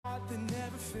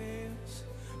promise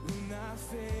will not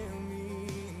fail me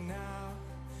now.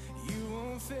 You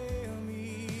won't fail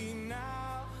me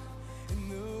now. In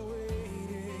the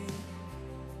waiting,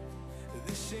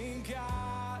 the same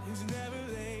God who's never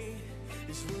late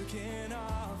is working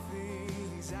all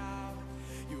things out.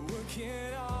 You're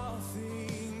working all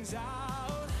things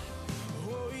out.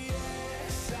 Oh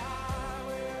yes, I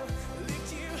will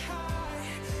lift you high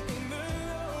in the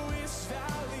lowest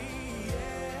valley.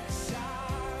 Yes, I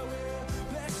will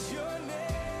bless your name.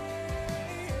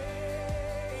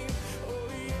 Oh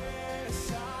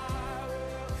yes, I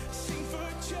will sing for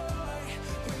joy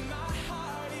when my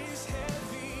heart is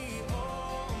heavy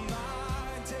all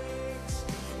my days.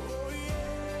 Oh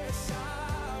yes, I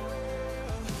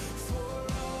will for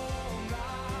all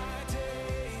my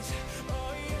days.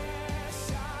 Oh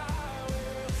yes, I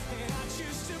will, and I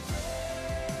choose to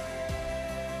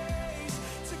praise,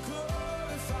 to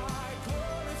glorify,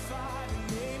 glorify the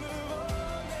name of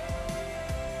all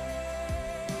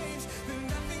names that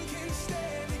nothing can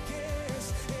stand against.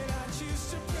 And I choose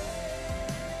to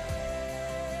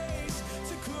praise,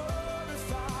 to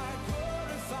glorify,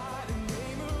 glorify the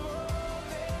name of all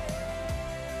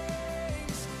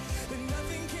names that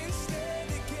nothing can stand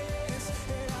against.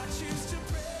 And I choose to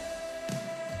praise,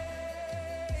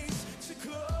 to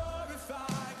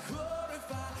glorify,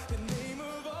 glorify the name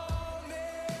of all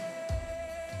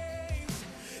names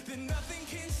that nothing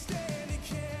can stand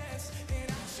against.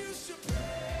 And I choose to praise,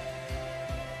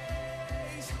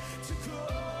 to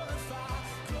glorify,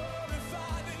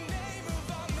 glorify the name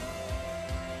of all names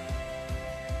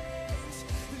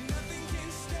that nothing can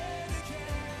stand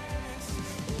against.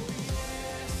 Oh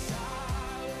yes,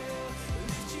 I will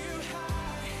lift you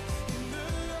high in the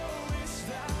lowest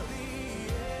valley.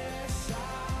 Yes, I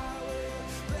will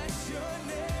bless your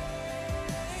name.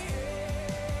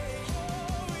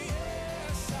 Oh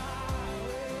yes, I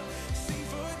will sing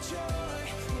for joy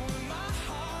when my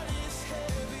heart is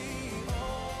heavy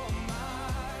all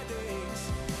my days.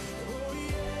 Oh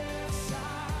yes, I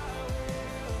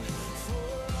will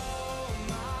for all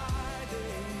my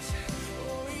days.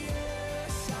 Oh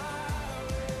yes, I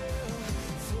will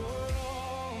for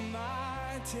all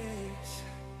my days.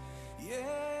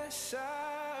 Yes,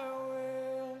 I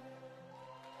will.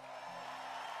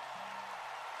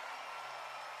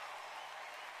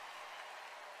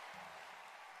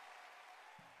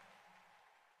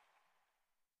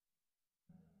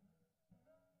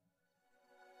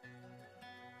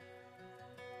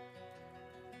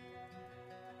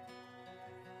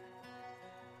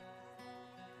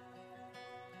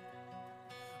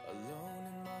 Alone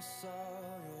in my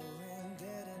sorrow and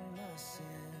dead in my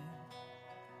sin,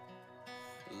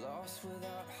 lost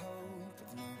without hope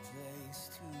with no place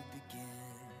to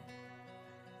begin.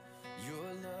 Your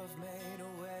love made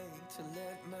a way to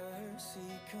let mercy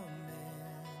come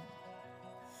in.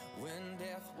 When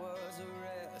death was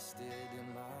arrested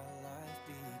and my life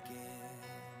began,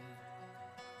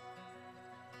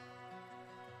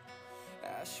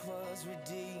 ash was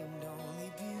redeemed,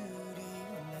 only beauty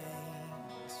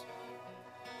remains.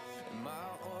 And my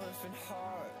orphan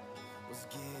heart was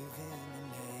given a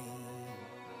name.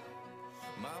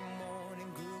 My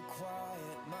mourning grew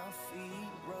quiet, my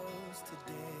feet rose to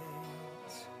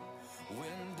dance.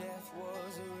 When death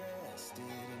was arrested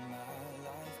and my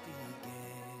life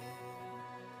began.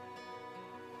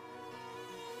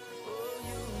 Oh,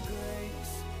 your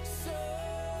grace, so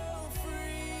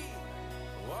free,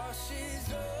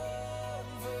 washes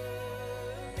over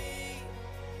me.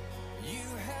 You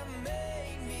have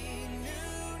made me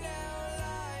new, now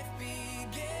life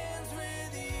begins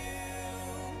with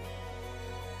you.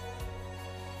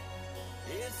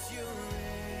 It's your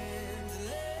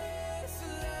endless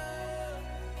love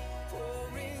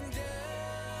pouring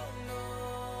down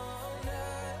on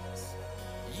us.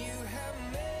 You have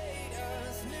made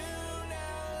us new,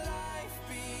 now life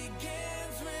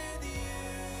begins with you.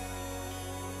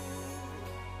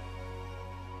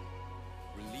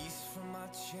 Released from my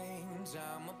chains,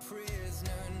 I'm a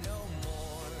prisoner no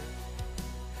more.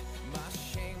 My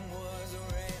shame was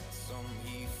a ransom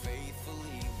he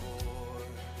faithfully bore.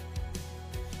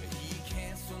 He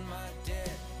canceled my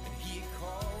debt and he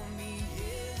called me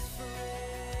his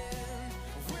friend.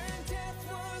 When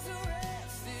death was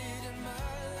arrested and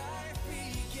my life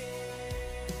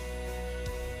began.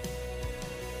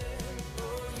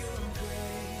 Oh, your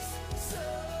grace, so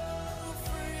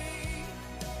free,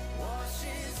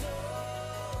 washes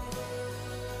over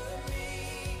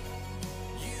me.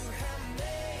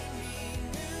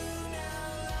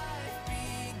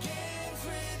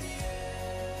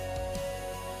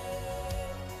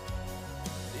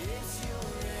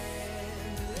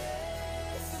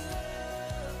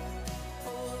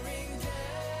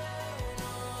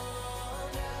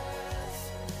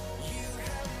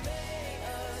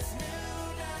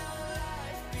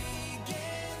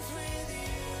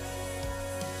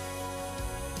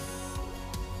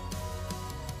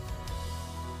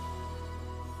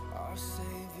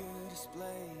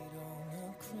 blade on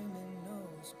a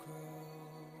criminal's cross.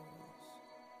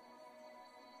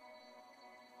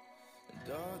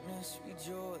 Darkness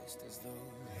rejoiced as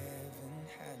though heaven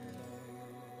had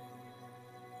lost.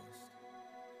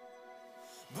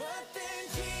 But then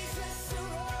Jesus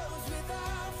arose with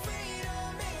our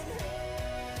freedom in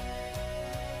hand.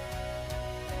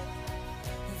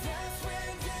 That's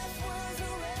when death was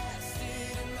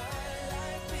arrested and my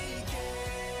life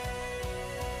began.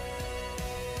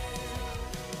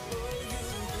 Oh,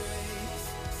 your grace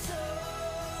so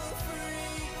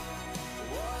free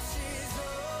washes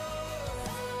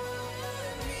over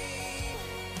me.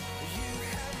 You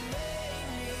have made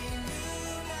me new,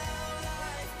 now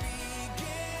life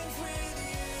begins with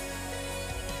you.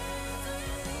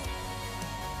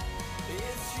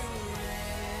 It's your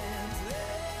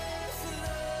endless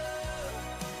love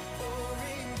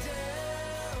pouring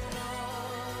down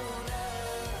on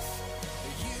us.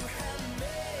 You have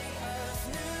made us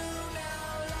new, now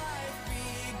life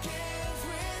begins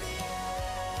with you.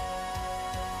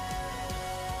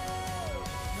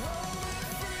 Oh,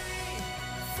 we're free,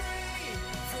 free,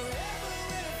 forever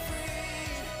we're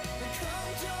free. And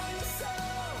come join the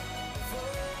soul for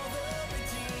all the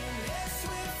redeemed. Yes,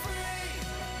 we're free,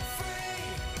 free,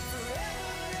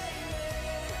 forever,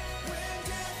 amen. When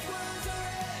death was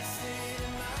arrested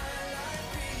and my life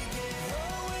began.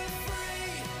 Oh, we're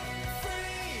free,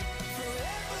 free,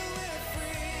 forever we're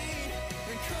free.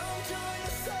 And come join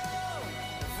the soul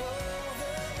for all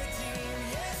the redeemed.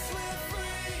 Yes, we're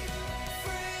free,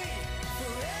 free,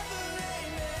 forever,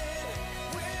 amen.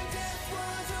 When death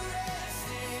was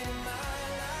arrested and my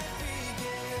life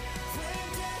began. When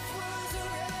death was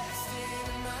arrested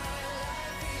and my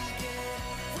life began.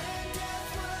 When death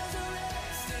was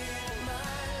arrested and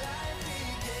my life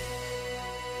began.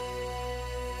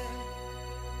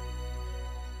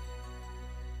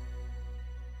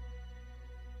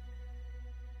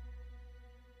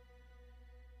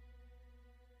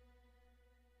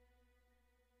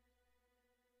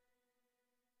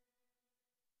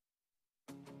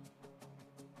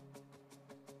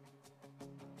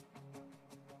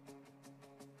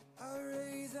 I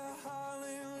raise a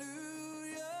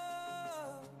hallelujah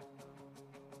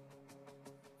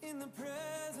in the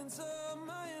presence of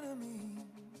my enemies.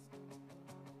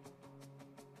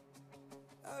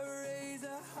 I raise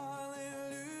a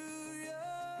hallelujah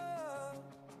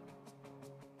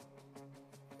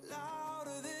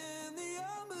louder than the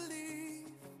unbelief.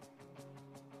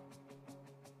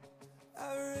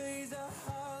 I raise a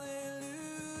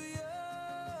hallelujah.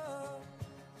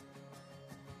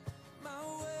 My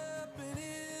weapon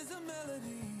is a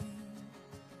melody.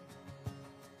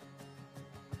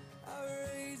 I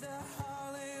raise a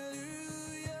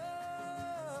hallelujah.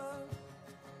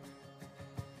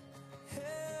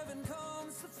 Heaven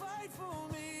comes to fight for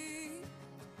me.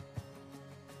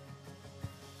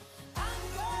 I'm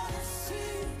gonna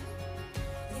sing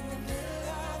in the middle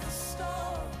of the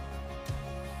storm.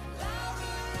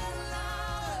 Louder and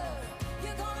louder,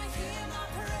 you're gonna hear my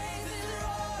praises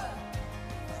roar.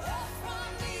 Up from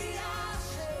the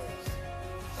ashes,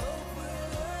 hope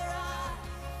will arise.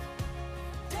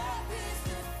 Death is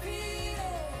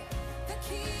defeated, the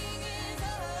King is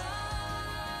alive.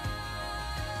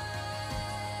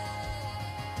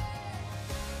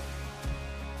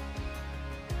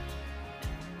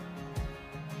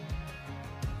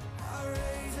 I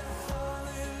raise a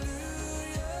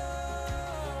hallelujah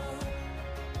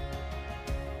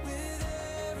with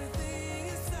everything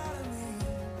inside of me.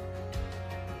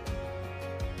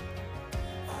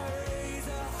 I raise a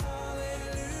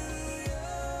hallelujah.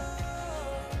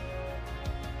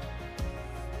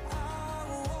 I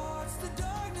will watch the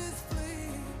darkness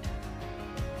flee.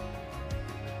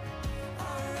 I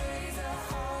raise a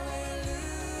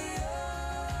hallelujah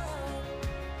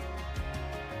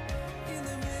in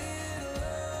the middle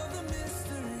of the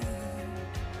mystery.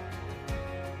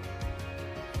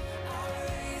 I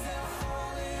raise a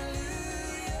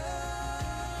hallelujah.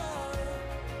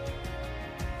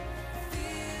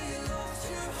 Fear you lost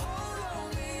your hold on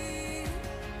me.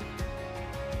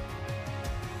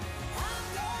 I'm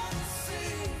gonna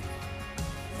sing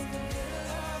in the middle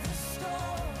of the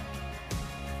storm.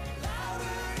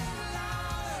 Louder and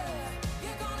louder,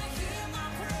 you're gonna hear my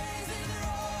praises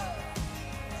roar.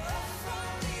 Up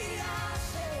from the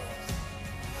ashes,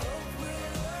 hope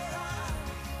will arise.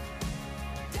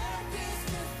 Death is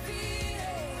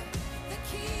defeated, the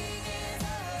King is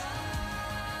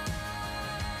alive.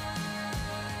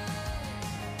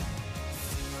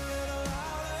 Sing a little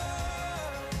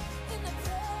louder in the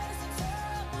presence of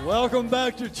my Welcome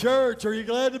back to church. Are you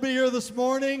glad to be here this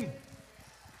morning?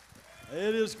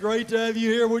 It is great to have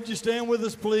you here. Would you stand with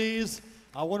us, please?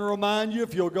 I want to remind you,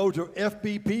 if you'll go to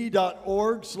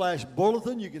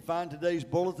fbp.org/bulletin, you can find today's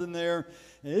bulletin there.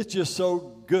 And it's just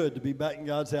so good to be back in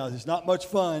God's house. It's not much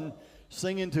fun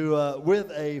singing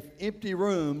with a empty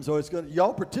room. So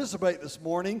y'all participate this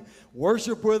morning,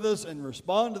 worship with us, and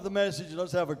respond to the message. And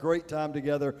let's have a great time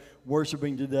together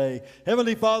worshiping today.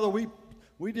 Heavenly Father, we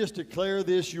just declare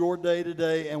this your day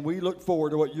today, and we look forward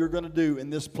to what you're going to do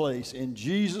in this place. In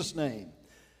Jesus' name,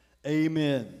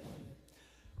 amen.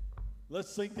 Let's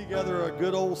sing together a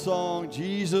good old song,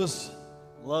 Jesus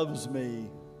Loves Me.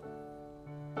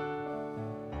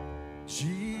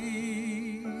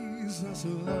 Jesus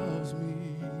loves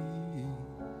me.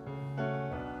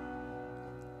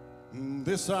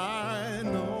 This I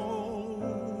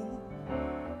know,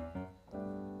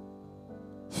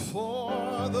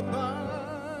 for the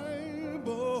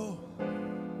Bible,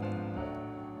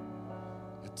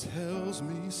 it tells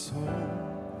me so.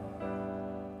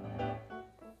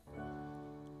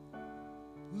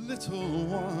 Little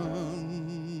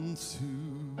ones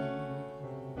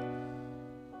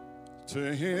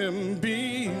to him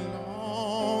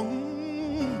belong.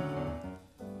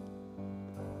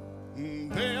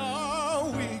 They are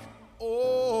weak,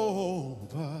 oh,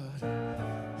 but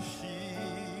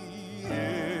he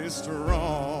is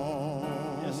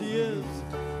strong. Yes, he is.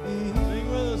 Sing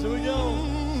with us, here we go.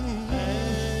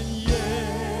 And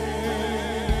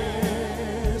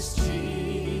yes,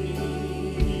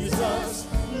 Jesus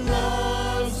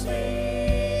loves me.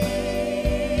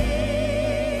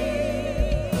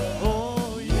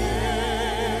 Oh,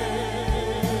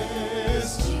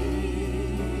 yes,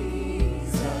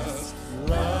 Jesus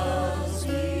loves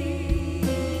me.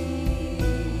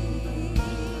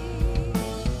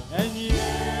 And yes,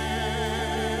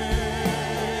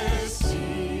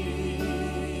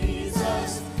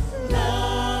 Jesus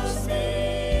loves me.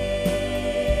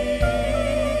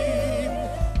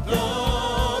 The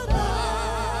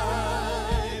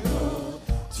Bible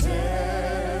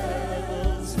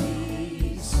tells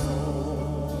me so.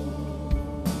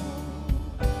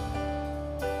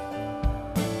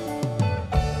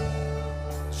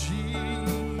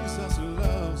 Jesus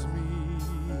loves me.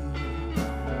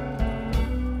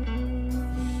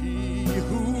 He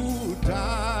who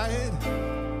died,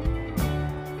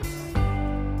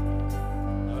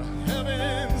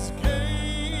 heaven's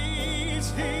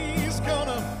gates he's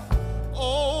gonna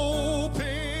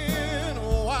open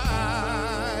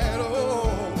wide.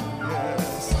 Oh,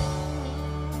 yes,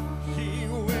 he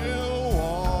will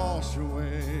wash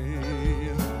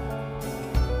away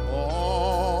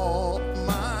all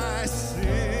my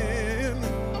sin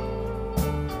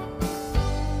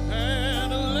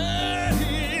and let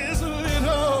his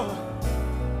little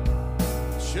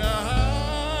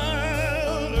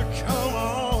child come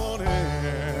on in.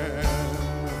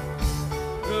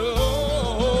 Oh,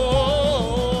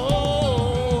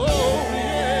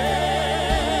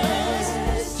 yes,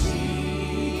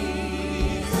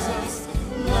 Jesus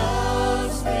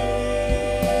loves me.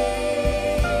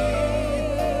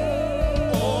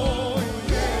 Oh,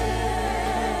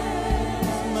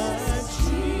 yes, my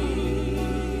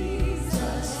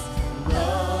Jesus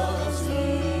loves me.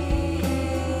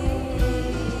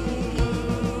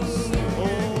 Oh,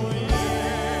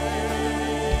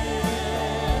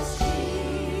 yes,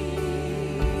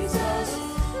 Jesus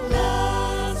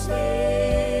loves me.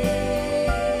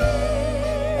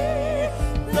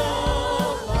 The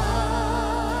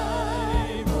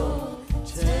Bible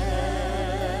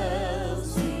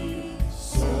tells me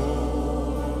so.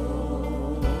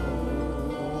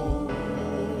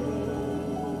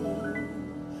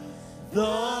 The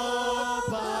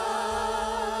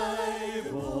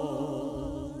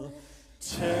Bible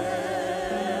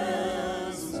tells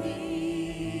me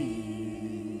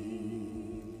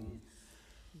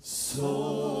so.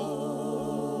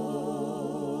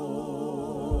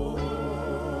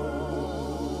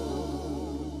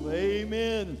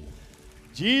 Amen.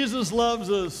 Jesus loves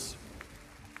us.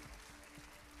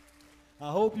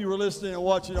 I hope you were listening and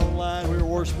watching online. We were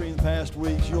worshiping the past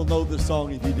weeks. You'll know this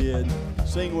song if you did.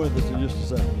 Sing with us in just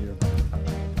a second here.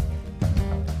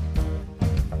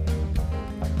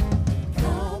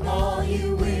 Come all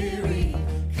you weary,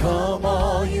 come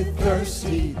all you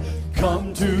thirsty,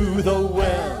 come to the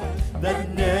well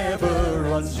that never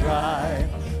runs dry.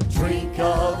 Drink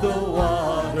of the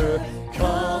water,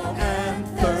 come and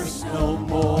thirst no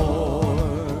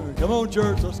more. Come on,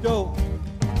 church, let's go.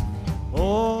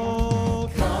 Oh,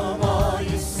 Come all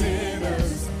you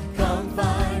sinners, come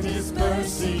find his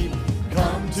mercy,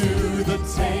 come to the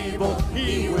table,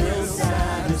 he will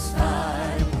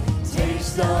satisfy.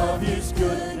 Taste of his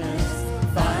goodness,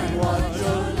 find what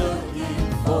you're looking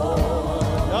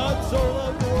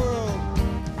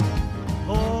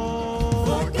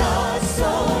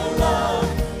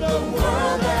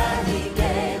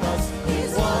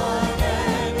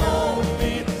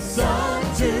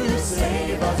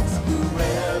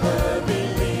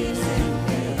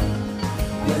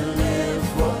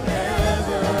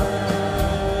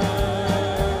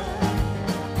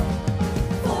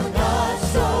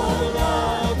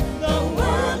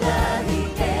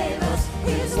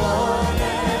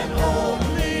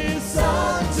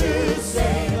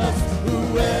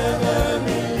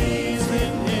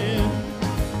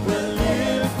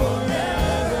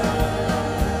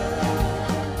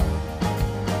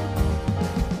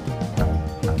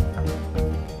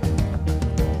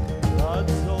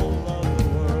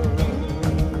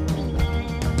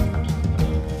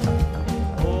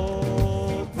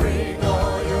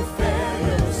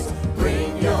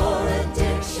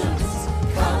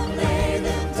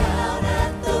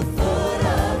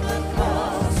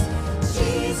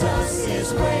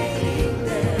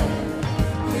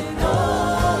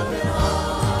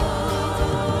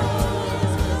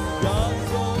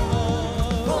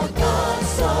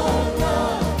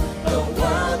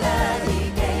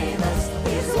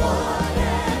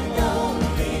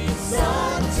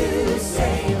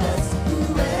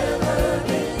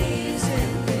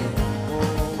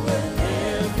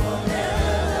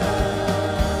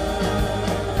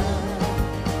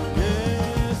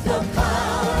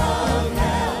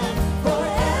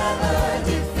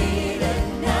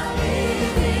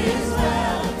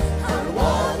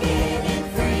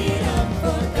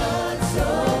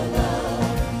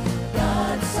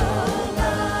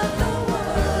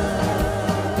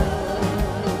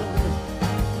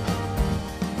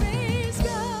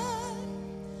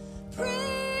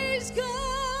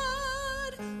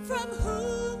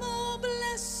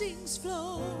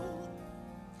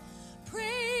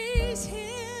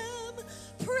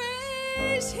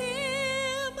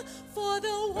for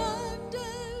the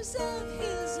wonders of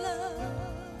his love.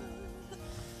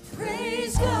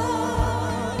 Praise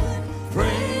God,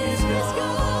 praise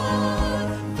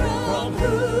God, from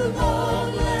whom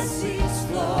all blessings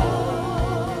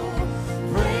flow.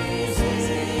 Praise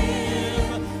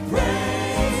him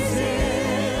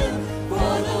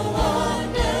for the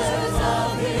wonders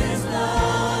of his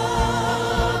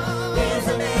love. His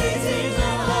amazing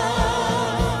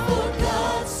love, for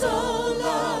God so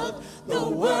loved the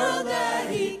world that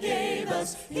he gave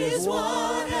us his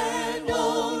one and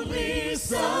only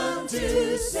Son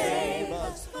to save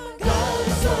us. God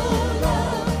so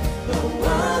loved the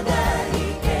world that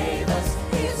he gave us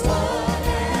his one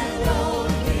and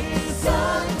only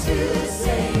Son to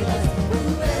save us.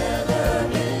 Whoever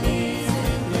believes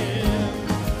in him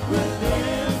will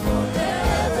live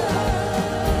forever.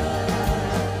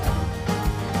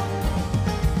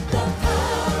 The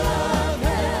power of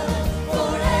hell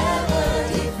forever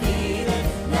defeated.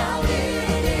 Now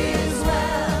it is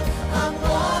well. I'm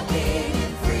walking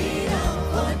in freedom.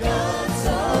 For God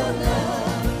so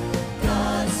loved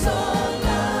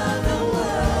the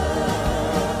world.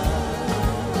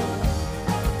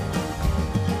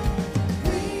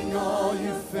 Bring all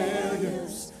your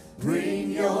failures, bring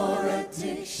your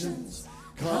addictions.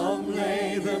 Come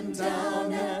lay them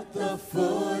down at the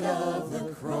foot of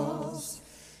the cross.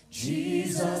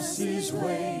 Jesus is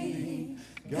waiting.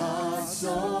 God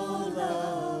so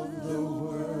loved the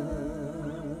world.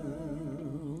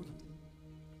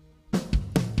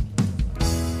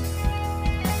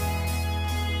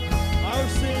 Our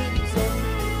sins are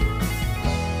many,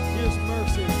 his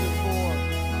mercy is more.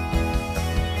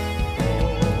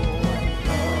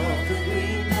 Love to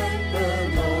remember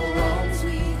no wrongs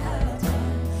we have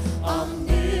done.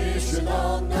 Omniscient,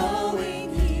 all-knowing,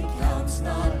 he counts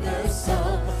not their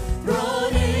sum.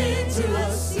 Thrown into a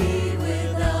sea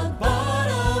without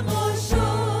bottom or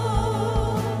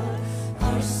shore.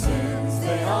 Our sins,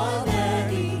 they are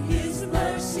many, his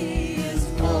mercy is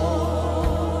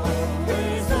more.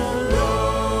 Praise the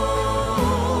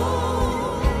Lord,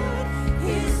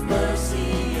 his mercy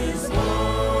is more.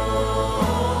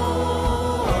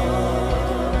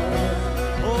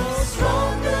 Oh,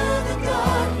 stronger than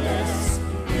darkness,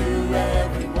 new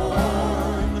every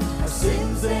morn. Our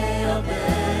sins, they are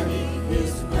many,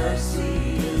 his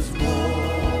mercy is more.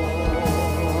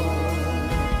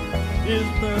 His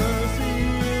mercy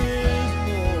is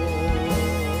more.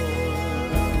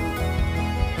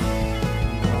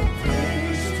 Our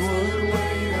praises would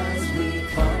wait as we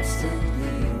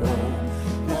constantly roam.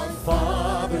 One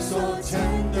Father so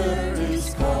tender is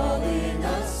calling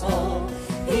us home.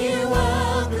 He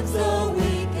welcomes the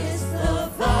weakest, the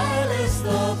vilest,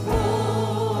 the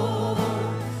poor.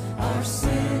 Our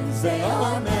sins, they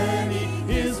are many,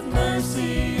 his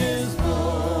mercy is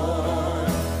more.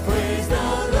 Praise the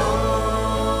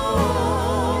Lord,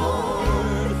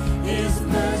 his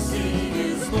mercy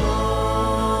is more.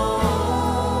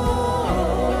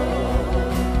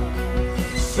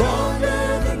 Stronger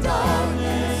than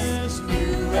darkness,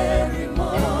 new every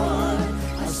morn.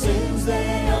 Our sins,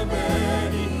 they are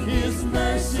many, his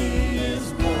mercy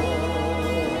is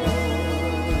more.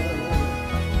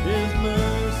 His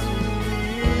mercy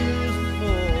is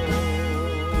more.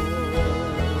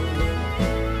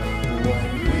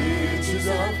 What riches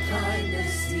of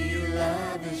kindness he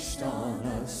lavished on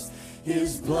us.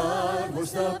 His blood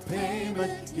was the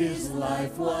payment, his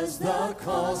life was the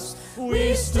cost.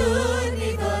 We stood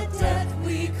neath a debt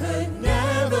we could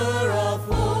never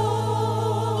afford.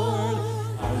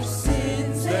 Our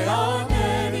sins, they are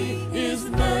many, his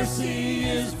mercy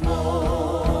is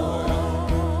more.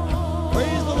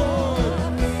 Praise the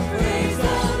Lord. Praise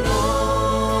the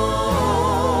Lord,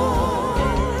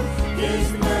 his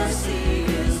mercy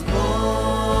is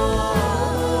more.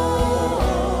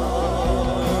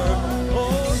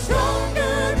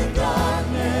 Stronger than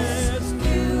darkness,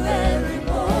 new every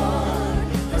morn.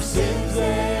 Our sins,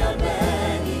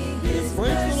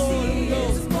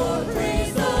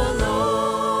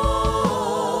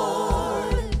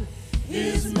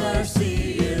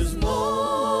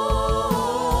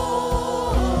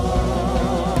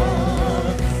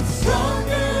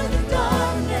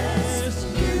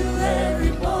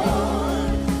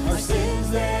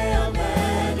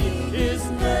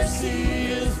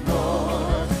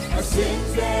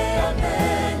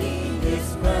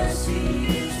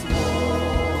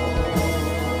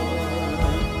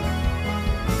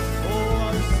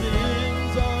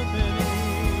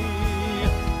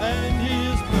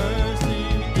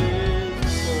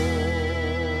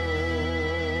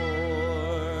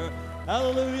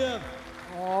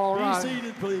 All right. Be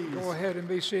seated, please. Go ahead and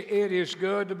be seated. It is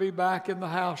good to be back in the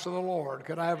house of the Lord.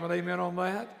 Could I have an amen on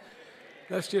that?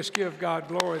 Let's just give God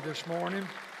glory this morning.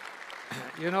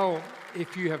 You know,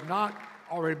 if you have not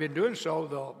already been doing so,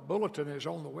 the bulletin is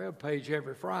on the web page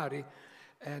every Friday.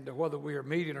 And whether we are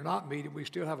meeting or not meeting, we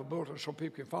still have a bulletin so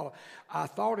people can follow. I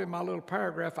thought in my little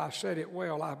paragraph I said it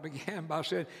well. I began by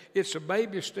saying it's a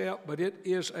baby step, but it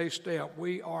is a step.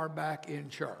 We are back in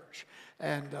church.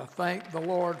 And thank the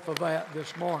Lord for that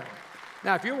this morning.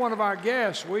 Now, if you're one of our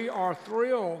guests, we are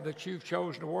thrilled that you've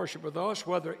chosen to worship with us,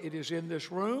 whether it is in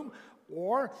this room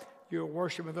or you're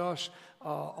worshiping with us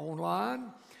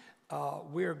online.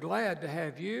 We're glad to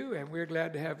have you, and we're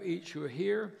glad to have each who are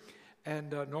here.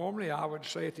 And normally I would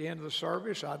say at the end of the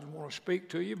service, I'd want to speak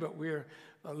to you, but we're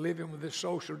living with this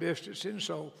social distancing,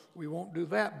 so we won't do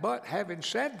that. But having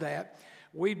said that,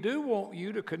 we do want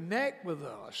you to connect with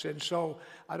us. And so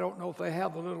I don't know if they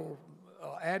have the little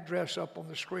address up on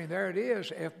the screen. There it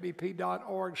is,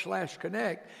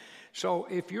 fbp.org/connect. So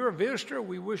if you're a visitor,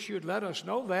 we wish you'd let us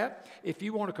know that. If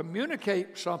you want to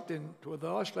communicate something with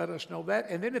us, let us know that.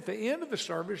 And then at the end of the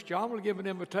service, John will give an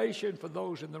invitation for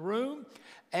those in the room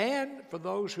and for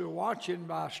those who are watching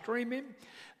by streaming.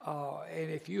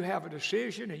 And if you have a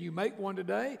decision and you make one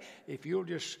today, if you'll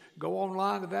just go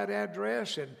online to that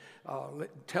address and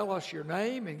tell us your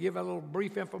name and give a little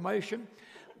brief information,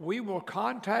 we will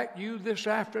contact you this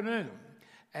afternoon.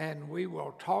 And we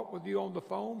will talk with you on the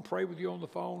phone, pray with you on the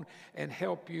phone, and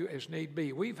help you as need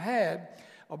be. We've had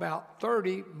about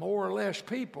 30 more or less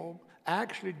people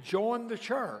actually join the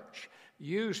church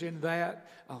using that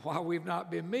while we've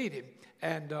not been meeting.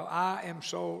 And I am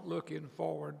so looking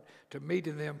forward to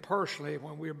meeting them personally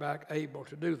when we're back able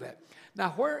to do that.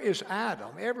 Now, where is Adam?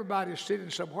 Everybody's sitting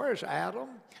somewhere. Where is Adam?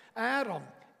 Adam,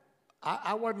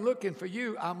 I wasn't looking for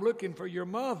you. I'm looking for your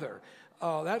mother.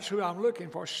 That's who I'm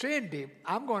looking for. Cindy,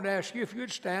 I'm going to ask you if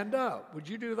you'd stand up. Would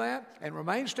you do that? And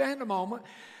remain standing a moment.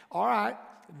 All right.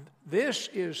 This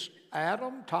is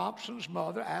Adam Thompson's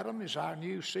mother. Adam is our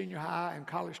new senior high and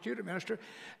college student minister.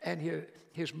 And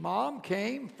his mom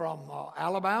came from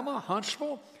Alabama,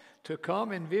 Huntsville, to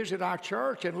come and visit our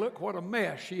church. And look what a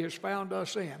mess she has found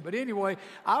us in. But anyway,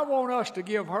 I want us to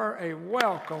give her a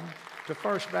welcome to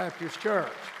First Baptist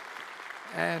Church.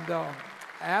 And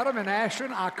Adam and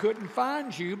Ashton, I couldn't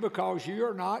find you because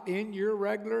you're not in your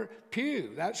regular pew.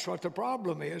 That's what the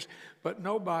problem is. But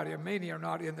nobody, or many are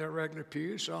not in their regular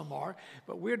pew. Some are.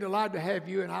 But we're delighted to have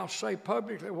you. And I'll say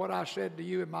publicly what I said to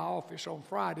you in my office on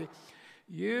Friday.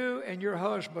 You and your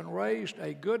husband raised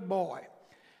a good boy.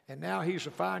 And now he's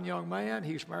a fine young man.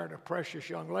 He's married a precious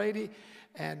young lady.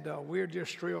 And we're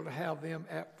just thrilled to have them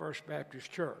at First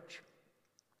Baptist Church.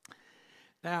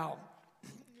 Now,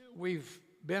 we've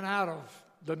been out of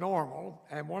the normal,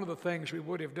 and one of the things we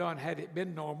would have done had it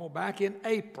been normal, back in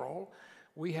April,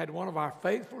 we had one of our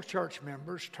faithful church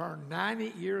members turn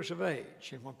 90 years of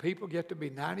age. And when people get to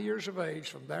be 90 years of age,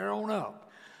 from there on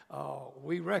up,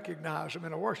 we recognize them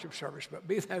in a worship service. But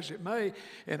be that as it may,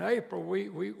 in April,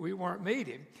 we weren't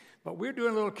meeting. But we're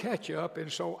doing a little catch-up,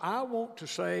 and so I want to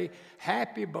say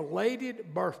happy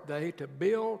belated birthday to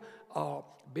Bill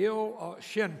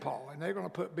Shinpaul, and they're going to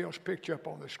put Bill's picture up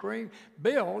on the screen.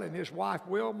 Bill and his wife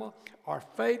Wilma are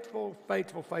faithful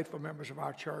members of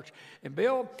our church. And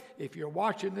Bill, if you're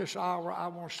watching this hour, I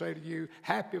want to say to you,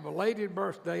 happy belated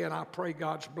birthday, and I pray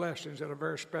God's blessings in a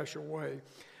very special way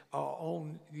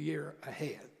on the year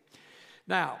ahead.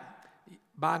 Now,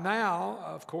 by now,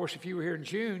 of course, if you were here in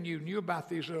June, you knew about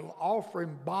these little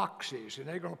offering boxes, and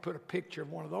they're going to put a picture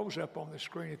of one of those up on the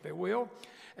screen if they will.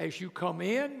 As you come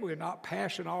in, we're not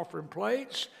passing offering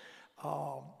plates.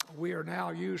 We are now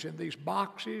using these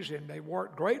boxes, and they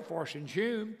work great for us in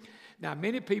June. Now,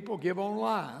 many people give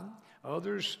online.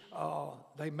 Others,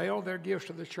 they mail their gifts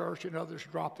to the church, and others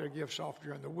drop their gifts off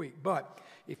during the week. But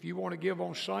if you want to give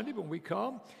on Sunday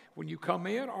when you come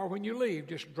in or when you leave,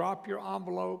 just drop your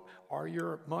envelope or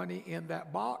your money in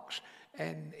that box,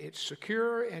 and it's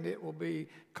secure, and it will be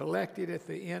collected at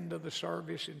the end of the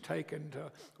service and taken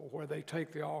to where they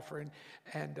take the offering.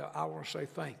 And I want to say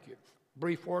thank you.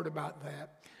 Brief word about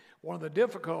that. One of the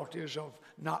difficulties of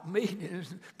not meeting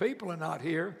is people are not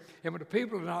here. And when the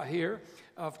people are not here,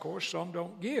 of course, some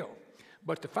don't give.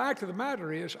 But the fact of the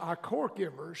matter is our core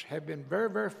givers have been very,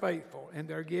 very faithful in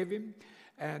their giving.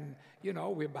 And, you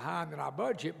know, we're behind in our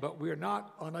budget, but we're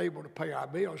not unable to pay our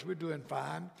bills. We're doing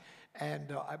fine.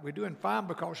 And we're doing fine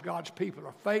because God's people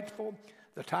are faithful.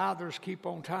 The tithers keep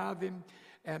on tithing.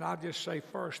 And I just say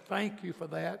first, thank you for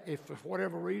that. If for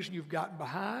whatever reason you've gotten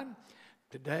behind,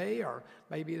 today or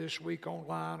maybe this week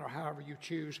online or however you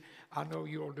choose, I know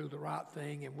you'll do the right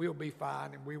thing and we'll be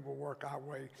fine and we will work our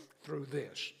way through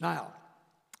this. Now,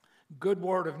 good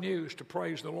word of news to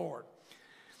praise the Lord.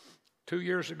 2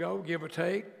 years ago, give or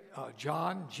take,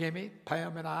 John, Jimmy,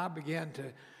 Pam, and I began to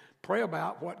pray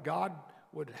about what God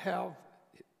would have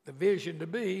the vision to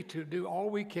be, to do all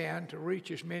we can to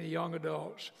reach as many young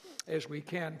adults as we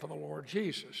can for the Lord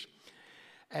Jesus.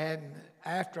 And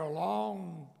after a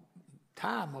long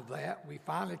time of that, we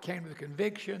finally came to the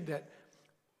conviction that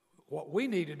what we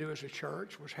need to do as a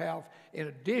church was have, in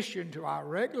addition to our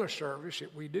regular service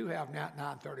that we do have now at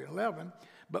 9:30 and 11,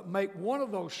 but make one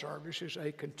of those services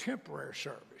a contemporary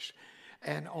service.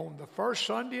 And on the first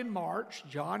Sunday in March,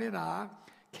 John and I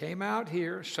came out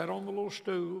here, sat on the little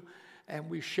stool, and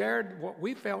we shared what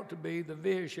we felt to be the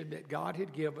vision that God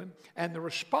had given, and the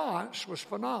response was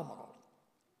phenomenal.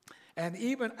 And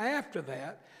even after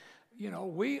that,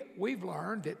 we've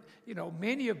learned that,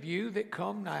 many of you that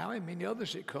come now and many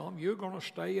others that come, you're going to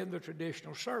stay in the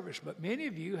traditional service. But many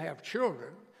of you have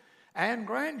children and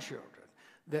grandchildren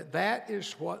that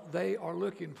is what they are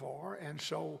looking for. And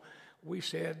so we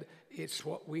said it's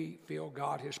what we feel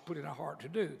God has put in our heart to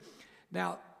do.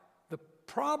 Now, the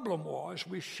problem was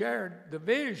we shared the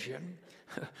vision,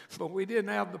 but we didn't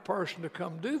have the person to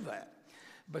come do that.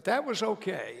 But that was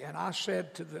okay. And I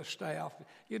said to the staff,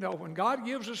 when God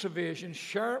gives us a vision,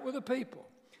 share it with the people.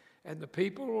 And the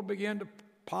people will begin to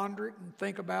ponder it and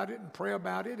think about it and pray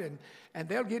about it. And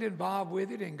they'll get involved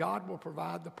with it, and God will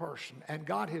provide the person. And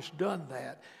God has done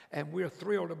that, and we're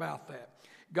thrilled about that.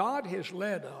 God has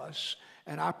led us,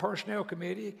 and our personnel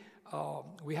committee,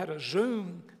 we had a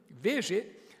Zoom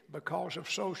visit because of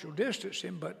social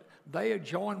distancing, but they had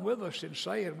joined with us in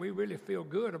saying we really feel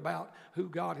good about who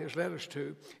God has led us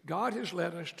to. God has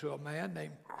led us to a man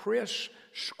named Chris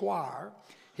Squire,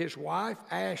 his wife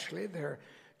Ashley, their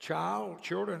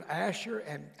children Asher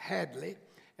and Hadley,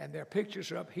 and their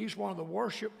pictures up. He's one of the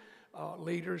worship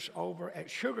leaders over at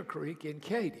Sugar Creek in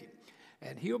Katy,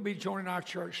 and he'll be joining our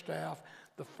church staff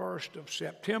the 1st of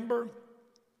September.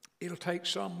 It'll take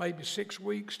maybe 6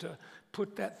 weeks to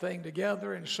put that thing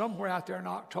together, and somewhere out there in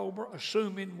October,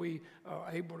 assuming we are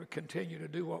able to continue to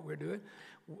do what we're doing,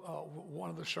 one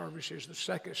of the services, the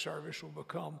second service, will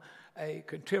become a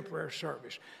contemporary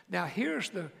service. Now, here's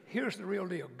the real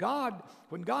deal.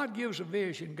 When God gives a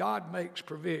vision, God makes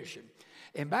provision.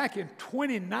 And back in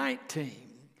 2019,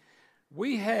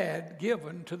 we had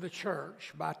given to the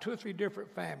church by 2 or 3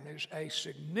 different families a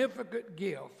significant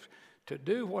gift to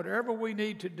do whatever we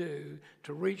need to do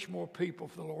to reach more people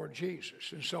for the Lord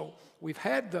Jesus. And so we've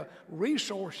had the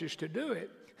resources to do it.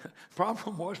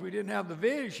 Problem was we didn't have the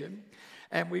vision,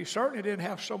 and we certainly didn't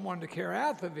have someone to carry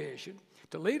out the vision,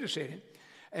 to lead us in it.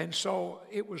 And so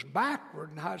it was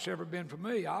backward in how it's ever been for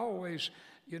me. I always,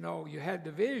 you had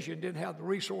the vision, didn't have the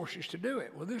resources to do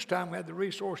it. Well, this time we had the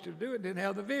resources to do it, didn't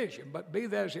have the vision. But be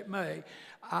that as it may,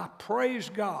 I praise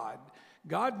God.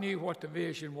 God knew what the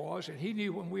vision was, and he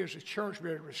knew when we as a church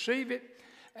were to receive it,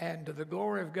 and to the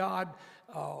glory of God,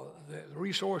 the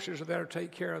resources are there to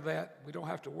take care of that. We don't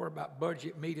have to worry about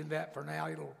budget meeting that for now.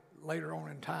 It'll later on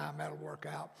in time, that'll work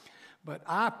out. But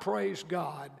I praise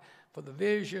God for the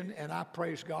vision, and I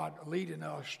praise God leading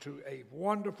us to a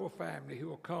wonderful family who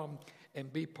will come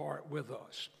and be part with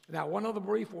us. Now, one other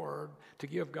brief word to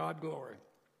give God glory.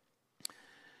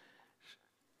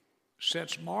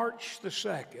 Since March the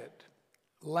 2nd,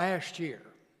 last year,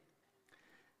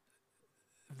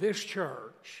 this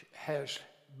church has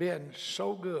been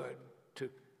so good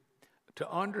to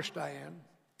understand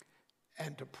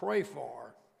and to pray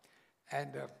for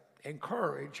and to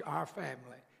encourage our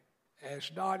family as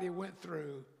Dottie went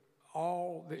through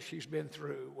all that she's been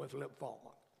through with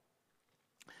lymphoma.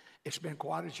 It's been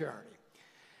quite a journey.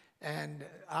 And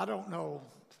I don't know,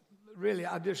 really,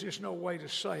 there's just no way to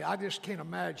say. I just can't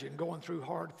imagine going through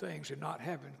hard things and not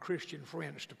having Christian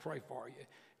friends to pray for you,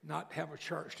 not have a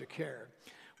church to care.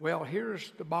 Well,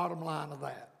 here's the bottom line of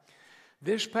that.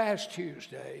 This past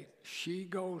Tuesday, she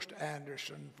goes to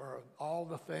Anderson for all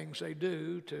the things they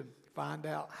do to find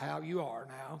out how you are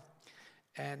now.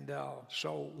 And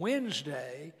so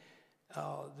Wednesday,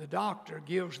 the doctor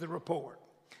gives the report.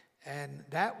 And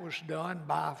that was done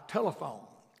by telephone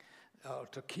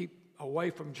to keep away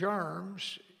from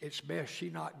germs. It's best she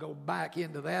not go back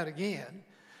into that again.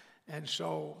 And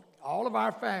so all of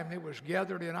our family was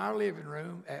gathered in our living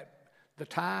room at the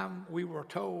time we were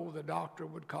told the doctor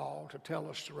would call to tell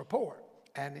us the report.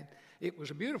 And it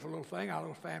was a beautiful little thing. Our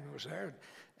little family was there.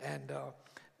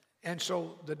 And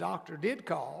so the doctor did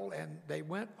call, and they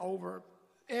went over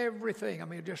everything. I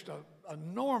mean, just an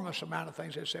enormous amount of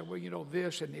things. They said, well, you know,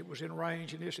 this, and it was in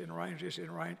range, and this in range, this in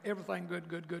range. Everything good,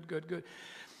 good, good, good, good.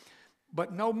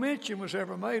 But no mention was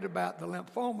ever made about the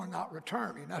lymphoma not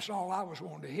returning. That's all I was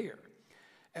wanting to hear.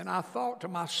 And I thought to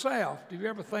myself, do you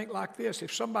ever think like this?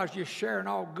 If somebody's just sharing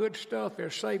all good stuff, they're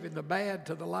saving the bad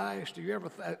to the last. Do you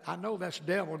ever I know that's the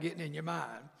devil getting in your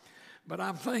mind. But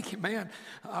I'm thinking, man,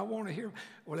 I want to hear.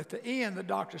 Well, at the end, the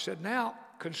doctor said, now,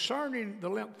 concerning the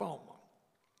lymphoma,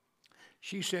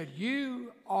 she said,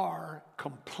 you are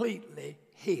completely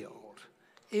healed.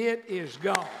 It is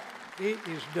gone. It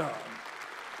is done.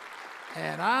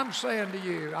 And I'm saying to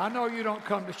you, I know you don't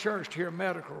come to church to hear a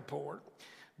medical report,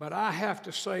 but I have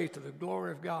to say to the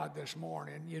glory of God this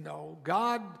morning,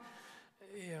 God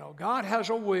has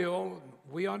a will.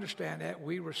 We understand that.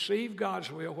 We receive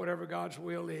God's will, whatever God's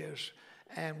will is.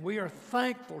 And we are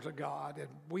thankful to God. And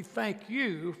we thank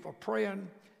you for praying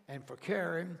and for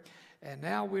caring. And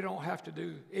now we don't have to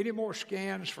do any more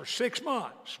scans for 6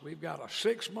 months. We've got a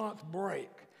 6-month break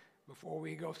before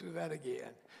we go through that again.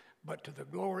 But to the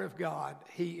glory of God,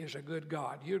 He is a good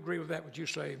God. You agree with that? Would you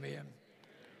say amen?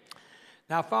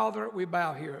 Now, Father, we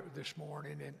bow here this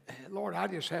morning, and Lord, I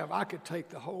could take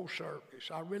the whole service.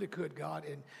 I really could, God,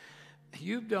 and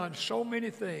you've done so many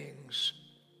things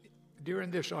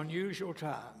during this unusual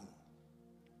time.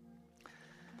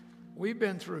 We've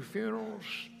been through funerals.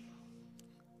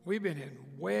 We've been in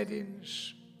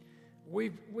weddings.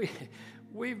 We've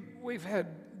had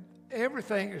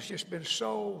everything has just been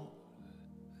so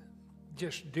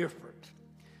just different.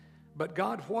 But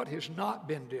God, what has not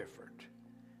been different?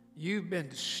 You've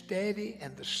been steady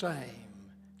and the same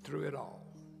through it all.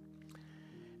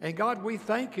 And God, we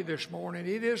thank you this morning.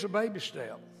 It is a baby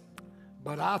step,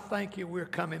 but I thank you we're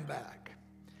coming back.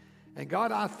 And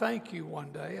God, I thank you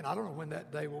one day, and I don't know when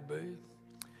that day will be,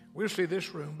 we'll see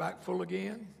this room back full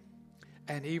again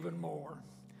and even more.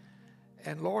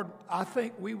 And Lord, I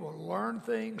think we will learn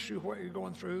things through what you're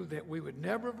going through that we would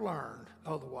never have learned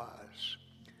otherwise.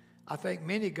 I think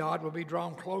many, God, will be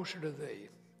drawn closer to thee.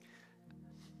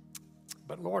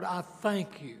 But Lord, I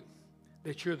thank you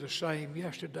that you're the same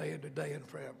yesterday and today and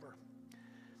forever.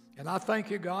 And I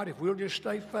thank you, God, if we'll just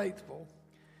stay faithful,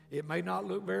 it may not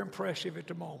look very impressive at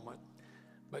the moment,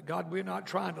 but God, we're not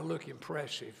trying to look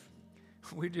impressive.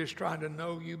 We're just trying to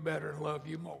know you better and love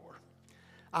you more.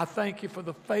 I thank you for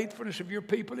the faithfulness of your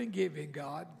people in giving,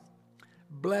 God.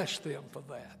 Bless them for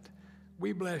that.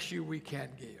 We bless you, we can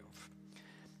give.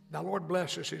 Now, Lord,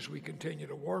 bless us as we continue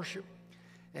to worship.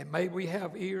 And may we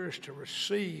have ears to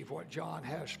receive what John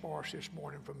has for us this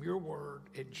morning from your word.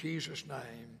 In Jesus'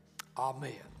 name,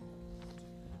 amen.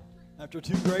 After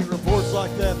 2 great reports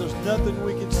like that, there's nothing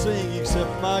we can sing except,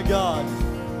 my God,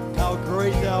 how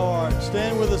great thou art.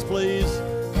 Stand with us, please.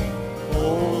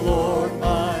 Oh, Lord,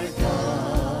 my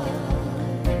God,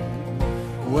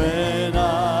 when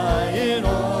I in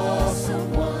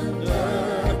awesome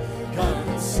wonder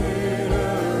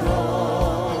consider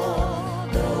all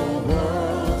the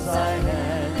worlds thy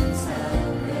hands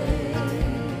have made.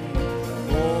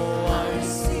 Oh, I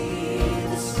see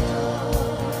the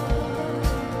stars,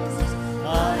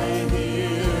 I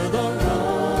hear the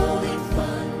rolling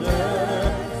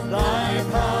thunder, thy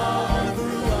power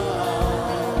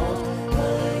throughout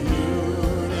the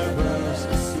universe.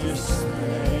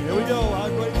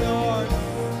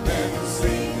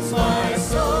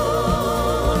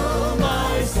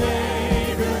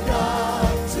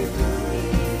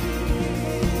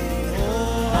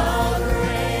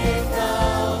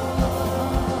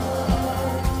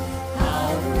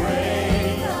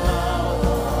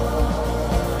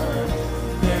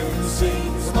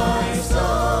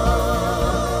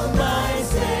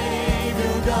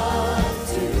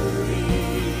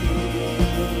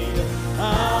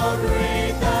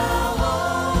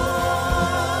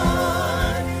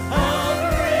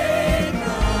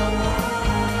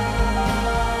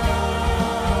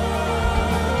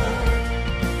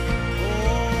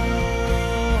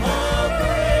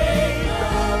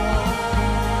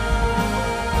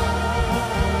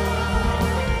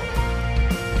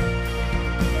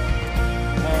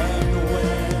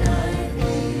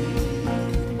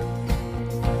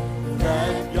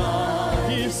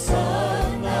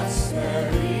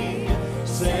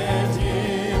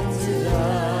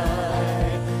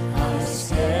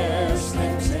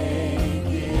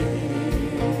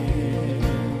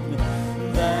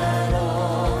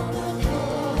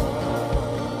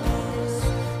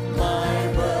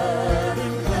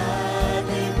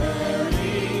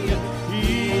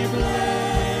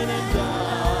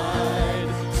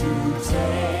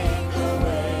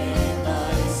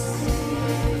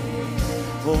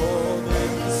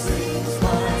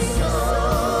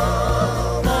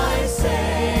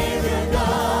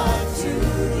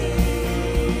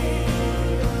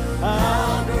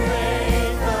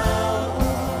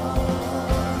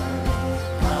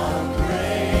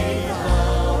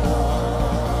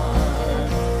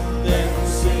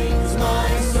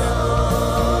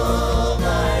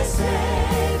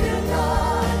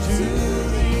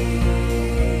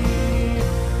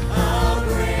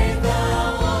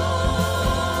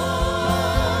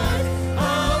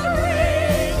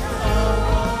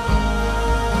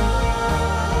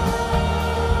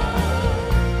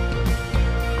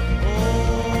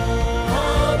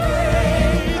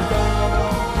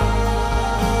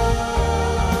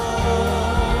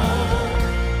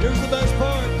 Here's the best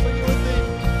part. Sing it with me.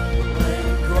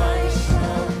 When Christ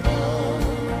shall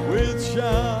come With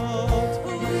shout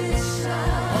with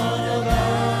sound of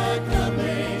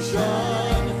acclamation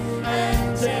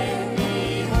and take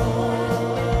me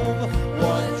home,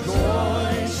 what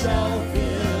joy shall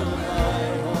fill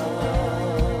my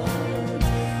heart?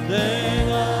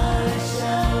 then I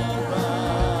shall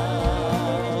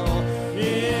bow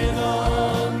in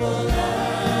humble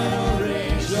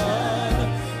adoration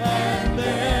and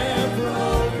there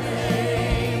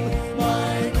proclaim,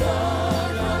 my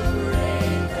God, how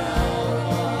great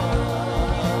thou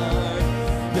art.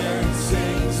 Then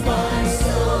sings my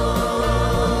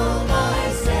soul, my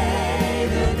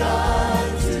Savior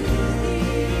God, to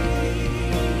thee.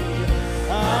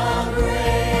 How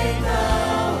great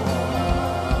thou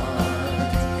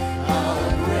art, how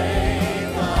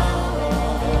great thou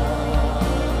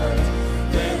art.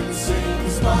 Then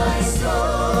sings my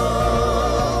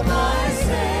soul, my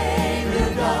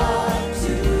Savior God,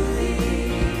 to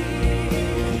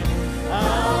thee.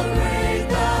 How great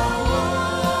thou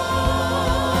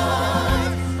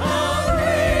art, how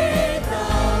great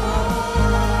thou art.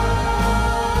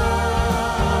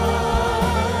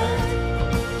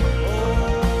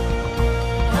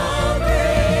 How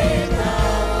great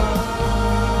thou art.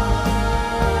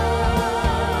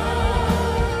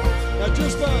 now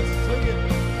just us. Sing it.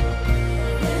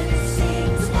 Then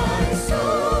sings my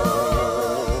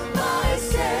soul, my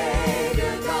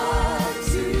Savior God,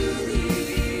 to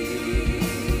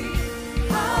thee.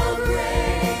 How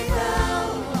great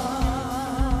thou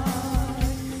art,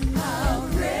 how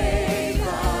great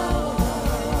thou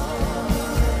art.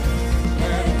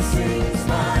 Then sings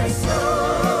my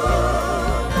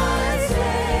soul, my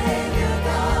Savior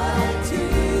God, to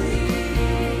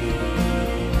thee.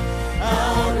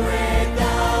 How great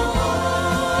thou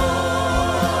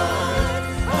art,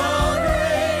 how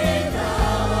great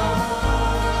thou art.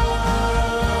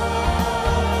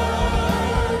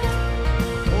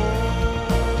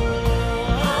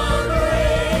 How great thou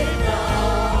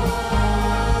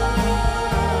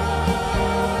art.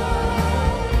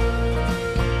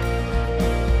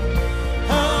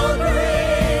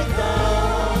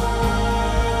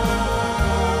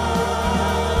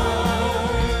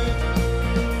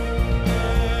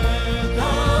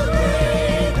 How great thou art. How great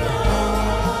thou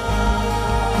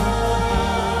art.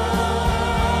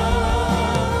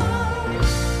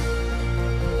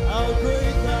 How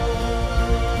great thou art.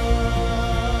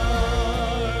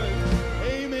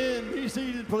 Amen. Be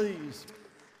seated, please.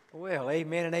 Well,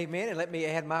 amen and amen. And let me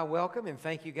add my welcome and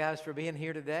thank you guys for being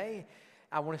here today.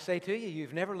 I want to say to you,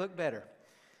 you've never looked better.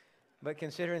 But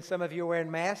considering some of you are wearing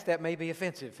masks, that may be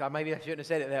offensive. Maybe I shouldn't have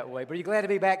said it that way. But are you glad to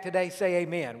be back today? Say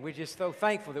amen. We're just so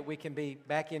thankful that we can be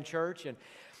back in church. And,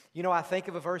 you know, I think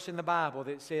of a verse in the Bible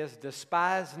that says,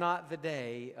 despise not the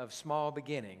day of small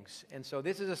beginnings. And so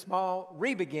this is a small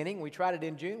re-beginning. We tried it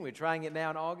in June. We're trying it now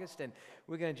in August. And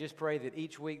we're going to just pray that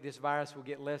each week this virus will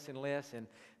get less and less and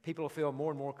people will feel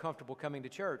more and more comfortable coming to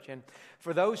church. And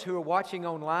for those who are watching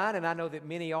online, and I know that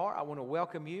many are, I want to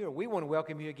welcome you, or we want to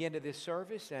welcome you again to this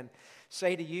service and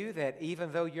say to you that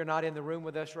even though you're not in the room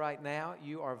with us right now,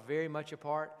 you are very much a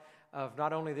part of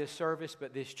not only this service,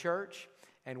 but this church.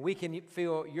 And we can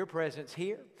feel your presence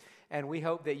here. And we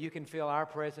hope that you can feel our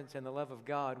presence and the love of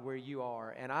God where you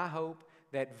are. And I hope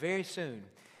that very soon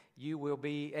you will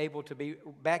be able to be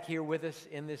back here with us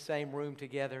in this same room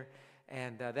together.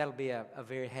 And that'll be a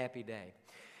very happy day.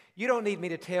 You don't need me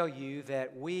to tell you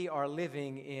that we are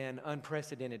living in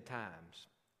unprecedented times.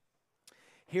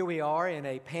 Here we are in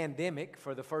a pandemic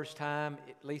for the first time,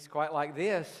 at least quite like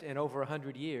this, in over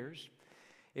 100 years.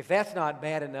 If that's not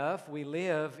bad enough, we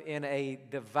live in a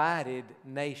divided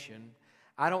nation.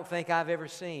 I don't think I've ever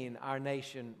seen our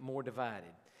nation more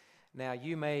divided. Now,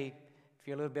 you may, if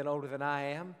you're a little bit older than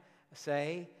I am,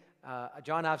 say,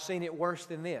 John, I've seen it worse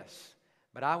than this.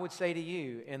 But I would say to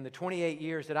you, in the 28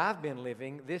 years that I've been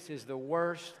living, this is the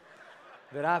worst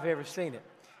that I've ever seen it.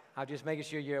 I'm just making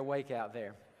sure you're awake out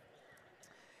there.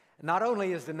 Not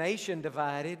only is the nation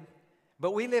divided,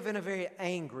 but we live in a very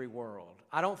angry world.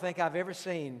 I don't think I've ever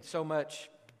seen so much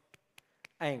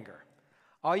anger.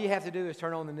 All you have to do is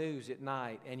turn on the news at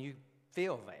night and you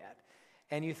feel that.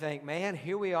 And you think, man,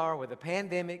 here we are with a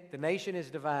pandemic, the nation is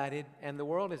divided, and the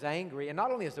world is angry. And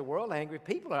not only is the world angry,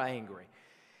 people are angry.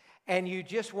 And you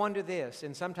just wonder this,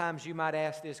 and sometimes you might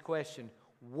ask this question,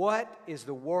 what is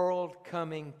the world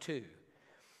coming to?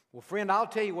 Well, friend, I'll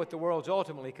tell you what the world's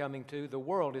ultimately coming to. The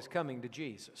world is coming to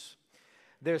Jesus.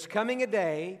 There's coming a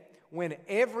day when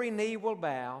every knee will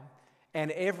bow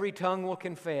and every tongue will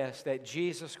confess that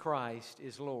Jesus Christ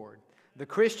is Lord. The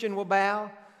Christian will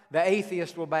bow, the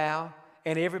atheist will bow,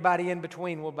 and everybody in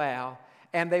between will bow,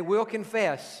 and they will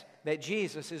confess that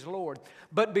Jesus is Lord.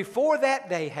 But before that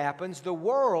day happens, the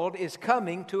world is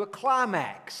coming to a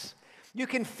climax. You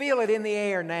can feel it in the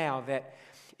air now that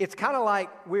it's kind of like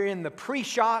we're in the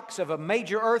pre-shocks of a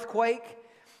major earthquake,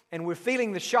 and we're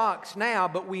feeling the shocks now,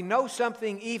 but we know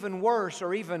something even worse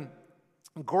or even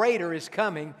greater is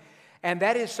coming, and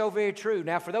that is so very true.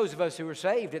 Now, for those of us who are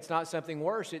saved, it's not something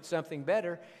worse, it's something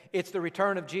better. It's the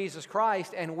return of Jesus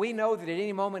Christ, and we know that at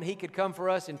any moment He could come for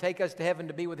us and take us to heaven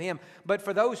to be with Him. But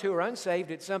for those who are unsaved,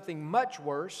 it's something much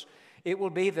worse. It will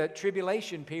be the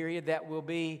tribulation period that will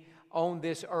be on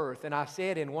this earth. And I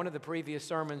said in one of the previous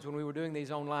sermons when we were doing these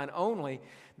online only,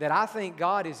 that I think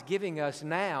God is giving us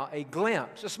now a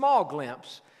glimpse, a small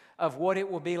glimpse, of what it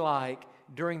will be like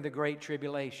during the Great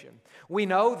Tribulation. We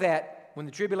know that when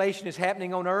the tribulation is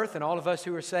happening on earth and all of us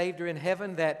who are saved are in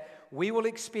heaven, that we will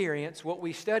experience what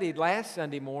we studied last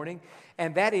Sunday morning,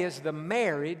 and that is the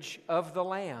marriage of the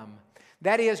Lamb.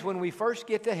 That is, when we first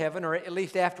get to heaven, or at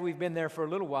least after we've been there for a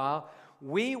little while,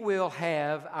 we will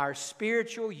have our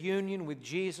spiritual union with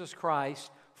Jesus Christ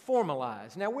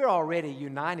formalized. Now, we're already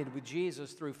united with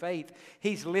Jesus through faith.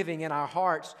 He's living in our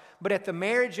hearts. But at the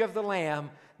marriage of the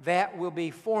Lamb, that will be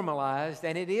formalized,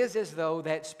 and it is as though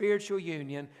that spiritual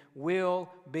union will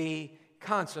be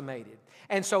consummated.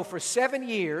 And so for 7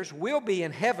 years, we'll be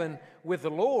in heaven with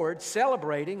the Lord,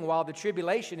 celebrating while the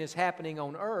tribulation is happening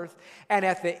on earth. And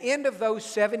at the end of those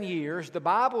 7 years, the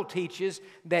Bible teaches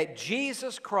that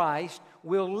Jesus Christ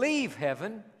will leave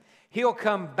heaven. He'll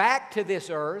come back to this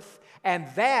earth, and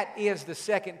that is the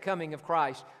second coming of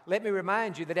Christ. Let me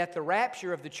remind you that at the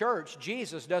rapture of the church,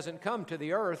 Jesus doesn't come to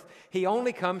the earth. He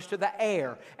only comes to the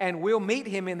air, and we'll meet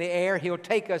Him in the air. He'll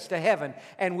take us to heaven,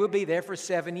 and we'll be there for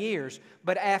 7 years.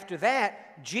 But after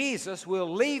that, Jesus will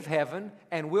leave heaven,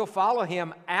 and we'll follow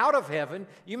Him out of heaven.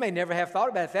 You may never have thought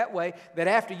about it that way, that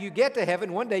after you get to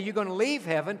heaven, one day you're going to leave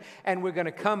heaven, and we're going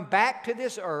to come back to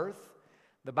this earth.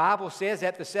 The Bible says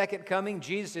at the second coming,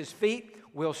 Jesus' feet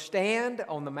will stand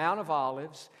on the Mount of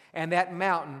Olives, and that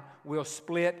mountain will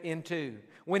split in two.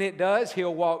 When it does,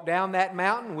 He'll walk down that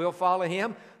mountain. We'll follow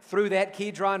Him through that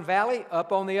Kidron Valley,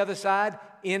 up on the other side,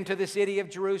 into the city of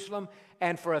Jerusalem.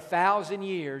 And for 1,000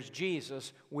 years,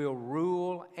 Jesus will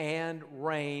rule and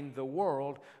reign the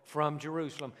world from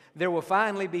Jerusalem. There will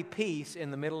finally be peace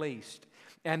in the Middle East.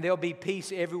 And there'll be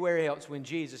peace everywhere else when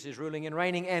Jesus is ruling and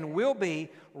reigning, and we'll be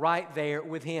right there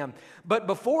with Him. But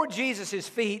before Jesus'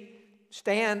 feet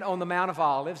stand on the Mount of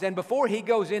Olives, and before He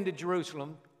goes into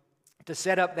Jerusalem to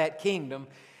set up that kingdom,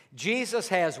 Jesus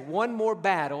has one more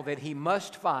battle that He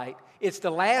must fight. It's the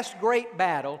last great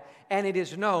battle, and it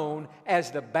is known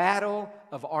as the Battle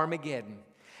of Armageddon.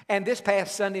 And this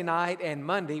past Sunday night and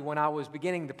Monday, when I was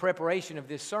beginning the preparation of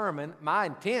this sermon, my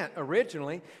intent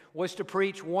originally was to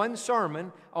preach one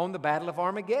sermon on the Battle of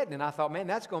Armageddon. And I thought, man,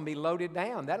 that's going to be loaded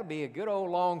down. That'll be a good old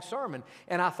long sermon.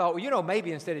 And I thought, well,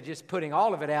 maybe instead of just putting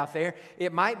all of it out there,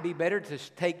 it might be better to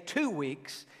take 2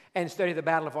 weeks and study the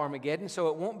Battle of Armageddon, so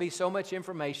it won't be so much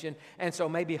information, and so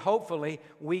maybe hopefully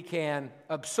we can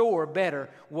absorb better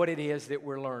what it is that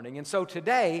we're learning. And so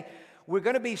today, we're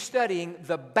going to be studying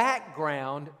the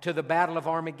background to the Battle of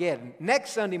Armageddon.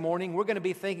 Next Sunday morning, we're going to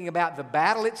be thinking about the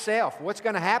battle itself. What's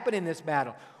going to happen in this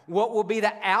battle? What will be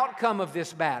the outcome of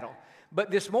this battle?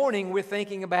 But this morning, we're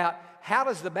thinking about how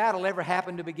does the battle ever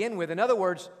happen to begin with? In other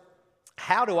words,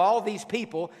 how do all these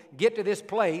people get to this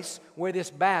place where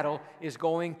this battle is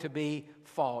going to be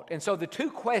fought? And so the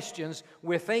 2 questions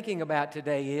we're thinking about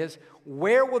today is,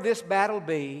 where will this battle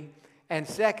be? And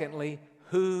secondly,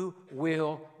 who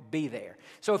will be there?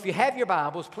 So if you have your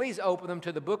Bibles, please open them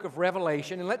to the book of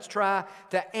Revelation, and let's try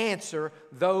to answer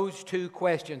those 2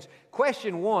 questions.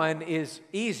 Question 1 is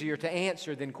easier to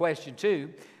answer than question 2,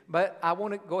 but I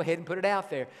want to go ahead and put it out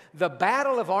there. The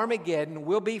Battle of Armageddon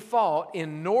will be fought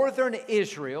in northern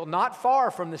Israel, not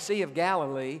far from the Sea of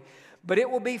Galilee, but it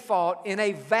will be fought in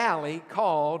a valley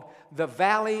called the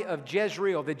Valley of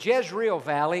Jezreel, the Jezreel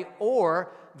Valley,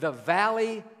 or the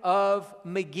Valley of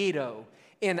Megiddo.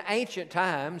 In ancient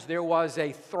times, there was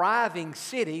a thriving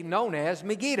city known as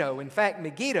Megiddo. In fact,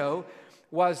 Megiddo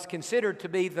was considered to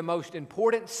be the most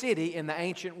important city in the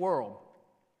ancient world.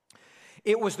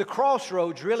 It was the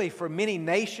crossroads, really, for many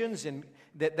nations, and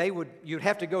that you'd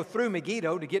have to go through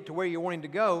Megiddo to get to where you're wanting to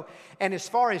go. And as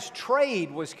far as trade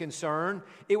was concerned,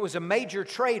 it was a major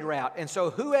trade route. And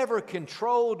so whoever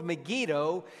controlled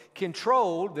Megiddo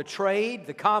controlled the trade,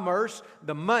 the commerce,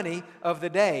 the money of the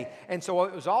day. And so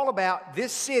it was all about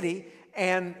this city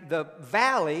and the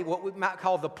valley, what we might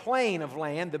call the plain of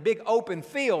land, the big open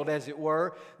field, as it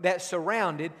were, that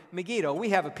surrounded Megiddo. We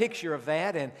have a picture of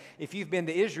that, and if you've been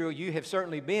to Israel, you have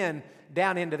certainly been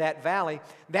down into that valley.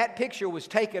 That picture was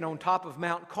taken on top of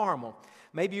Mount Carmel.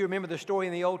 Maybe you remember the story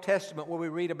in the Old Testament where we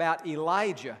read about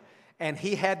Elijah, and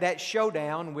he had that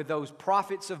showdown with those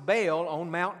prophets of Baal on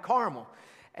Mount Carmel.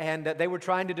 And they were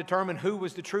trying to determine who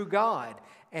was the true God.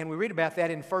 And we read about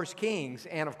that in 1 Kings.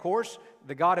 And of course,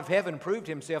 the God of heaven proved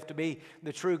himself to be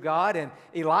the true God. And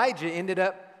Elijah ended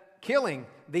up killing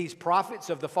these prophets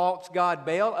of the false god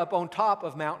Baal up on top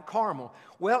of Mount Carmel.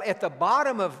 Well, at the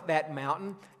bottom of that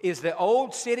mountain is the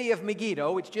old city of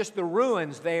Megiddo. It's just the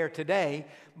ruins there today.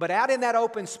 But out in that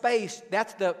open space,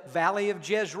 that's the Valley of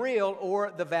Jezreel,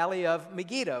 or the Valley of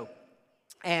Megiddo.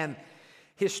 And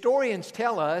historians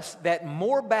tell us that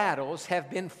more battles have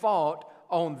been fought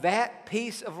on that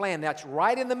piece of land. That's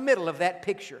right in the middle of that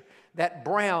picture, that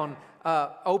brown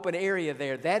open area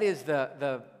there. That is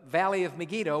the Valley of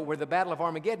Megiddo, where the Battle of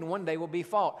Armageddon one day will be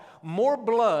fought. More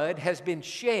blood has been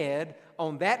shed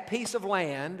on that piece of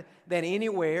land than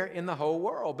anywhere in the whole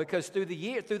world, because through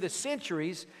the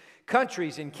centuries,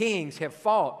 countries and kings have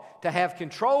fought to have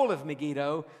control of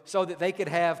Megiddo so that they could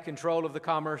have control of the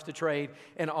commerce, the trade,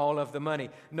 and all of the money.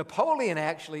 Napoleon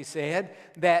actually said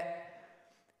that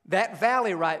that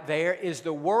valley right there is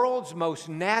the world's most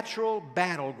natural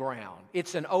battleground.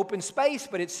 It's an open space,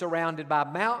 but it's surrounded by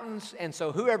mountains, and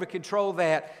so whoever controlled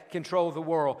that controlled the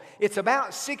world. It's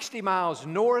about 60 miles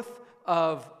north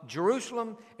of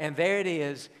Jerusalem, and there it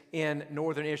is in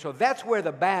northern Israel. That's where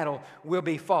the battle will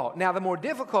be fought. Now, the more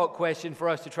difficult question for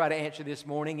us to try to answer this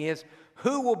morning is,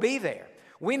 who will be there?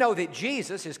 We know that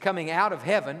Jesus is coming out of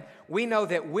heaven. We know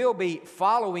that we'll be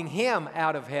following him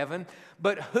out of heaven.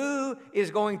 But who is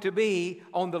going to be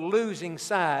on the losing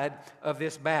side of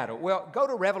this battle? Well, go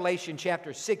to Revelation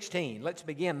chapter 16. Let's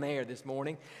begin there this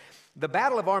morning. The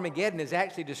Battle of Armageddon is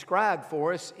actually described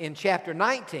for us in chapter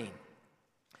 19.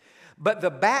 But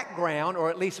the background, or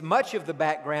at least much of the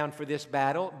background for this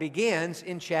battle, begins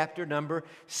in chapter number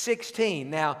 16.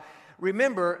 Now,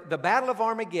 remember, the Battle of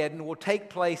Armageddon will take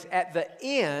place at the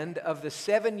end of the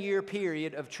 7-year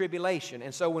period of tribulation.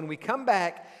 And so when we come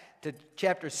back to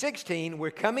chapter 16,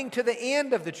 we're coming to the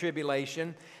end of the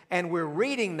tribulation, and we're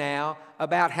reading now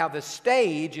about how the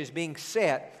stage is being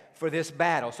set for this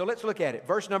battle. So let's look at it.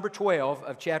 Verse number 12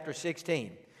 of chapter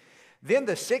 16. Then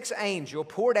the sixth angel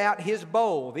poured out his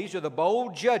bowl. These are the bowl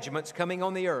judgments coming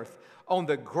on the earth, on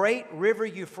the great river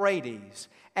Euphrates,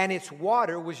 and its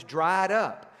water was dried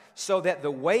up, so that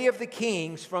the way of the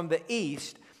kings from the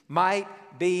east might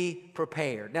be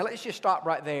prepared. Now let's just stop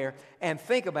right there and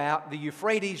think about the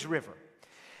Euphrates River.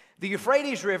 The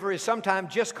Euphrates River is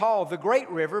sometimes just called the Great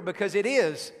River because it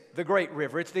is the Great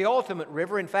River. It's the ultimate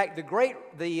river. In fact,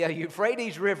 the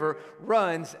Euphrates River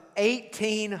runs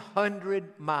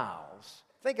 1,800 miles.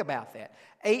 Think about that.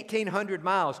 1,800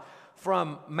 miles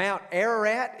from Mount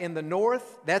Ararat in the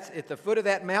north. That's at the foot of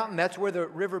that mountain. That's where the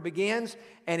river begins,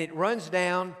 and it runs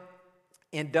down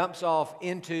and dumps off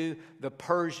into the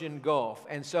Persian Gulf.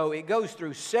 And so it goes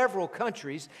through several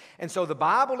countries. And so the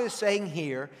Bible is saying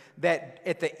here that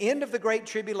at the end of the Great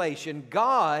Tribulation,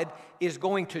 God is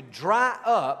going to dry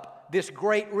up this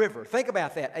great river. Think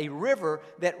about that. A river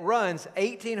that runs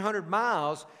 1,800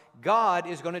 miles, God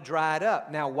is going to dry it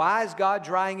up. Now, why is God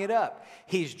drying it up?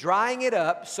 He's drying it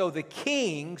up so the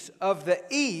kings of the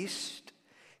east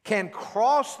can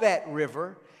cross that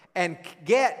river and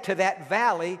get to that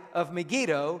valley of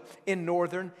Megiddo in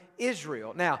northern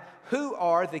Israel. Now, who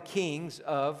are the kings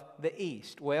of the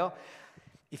east? Well,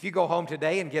 if you go home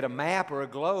today and get a map or a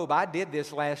globe, I did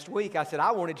this last week. I said,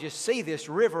 I want to just see this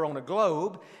river on a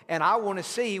globe, and I want to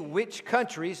see which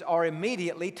countries are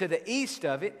immediately to the east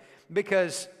of it,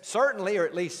 because certainly, or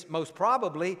at least most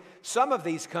probably, some of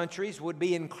these countries would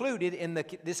be included in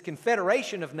this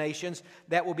confederation of nations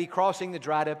that will be crossing the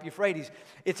dried up Euphrates.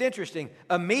 It's interesting.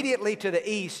 Immediately to the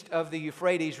east of the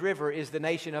Euphrates River is the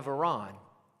nation of Iran.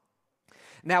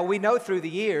 Now, we know through the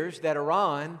years that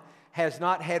Iran has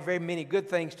not had very many good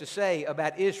things to say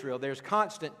about Israel. There's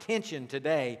constant tension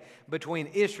today between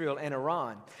Israel and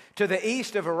Iran. To the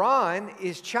east of Iran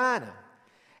is China.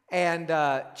 And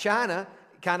China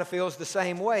kind of feels the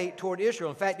same way toward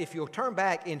Israel. In fact, if you'll turn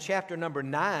back in chapter number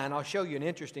 9, I'll show you an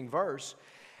interesting verse.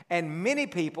 And many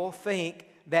people think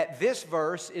that this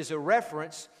verse is a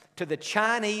reference to the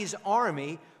Chinese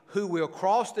army who will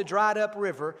cross the dried up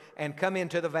river and come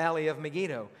into the valley of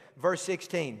Megiddo. Verse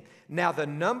 16. Now the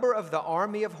number of the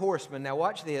army of horsemen, now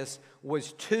watch this,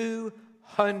 was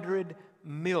 200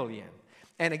 million.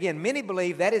 And again, many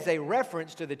believe that is a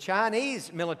reference to the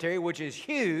Chinese military, which is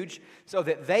huge, so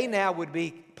that they now would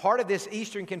be part of this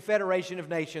Eastern Confederation of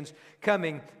Nations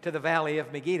coming to the Valley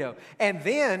of Megiddo. And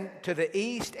then to the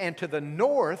east and to the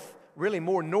north, really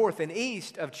more north and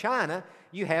east of China,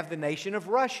 you have the nation of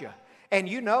Russia. And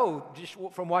you know, just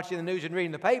from watching the news and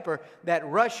reading the paper, that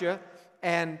Russia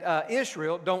and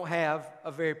Israel don't have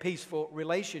a very peaceful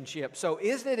relationship. So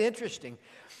isn't it interesting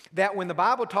that when the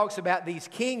Bible talks about these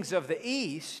kings of the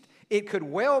east, it could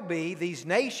well be these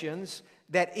nations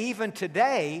that even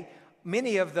today,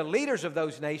 many of the leaders of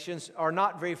those nations are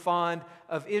not very fond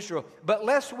of Israel. But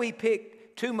lest we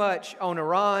pick too much on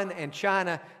Iran and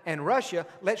China and Russia,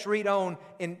 let's read on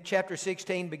in chapter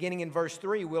 16, beginning in verse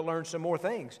 3. We'll learn some more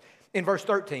things. In verse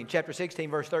 13, chapter 16,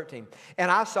 verse 13. And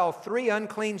I saw 3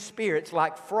 unclean spirits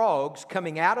like frogs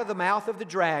coming out of the mouth of the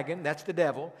dragon, that's the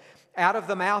devil, out of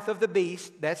the mouth of the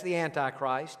beast, that's the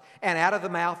Antichrist, and out of the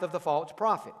mouth of the false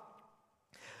prophet.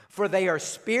 For they are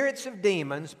spirits of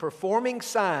demons performing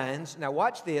signs, now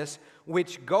watch this,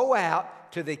 which go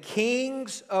out to the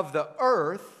kings of the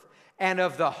earth and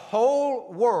of the whole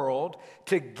world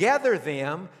to gather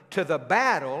them to the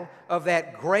battle of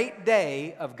that great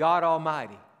day of God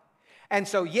Almighty. And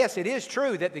so, yes, it is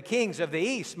true that the kings of the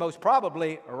east, most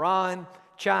probably Iran,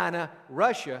 China,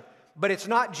 Russia, but it's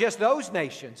not just those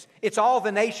nations. It's all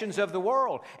the nations of the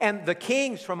world and the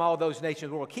kings from all those nations of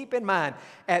the world. Keep in mind,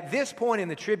 at this point in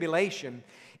the tribulation,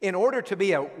 in order to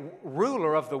be a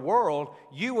ruler of the world,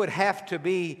 you would have to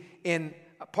be in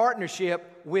partnership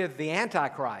with the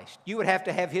Antichrist. You would have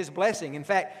to have his blessing. In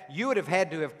fact, you would have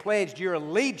had to have pledged your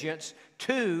allegiance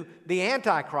to the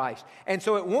Antichrist. And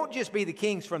so it won't just be the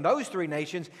kings from those 3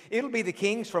 nations. It'll be the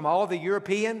kings from all the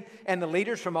European and the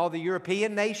leaders from all the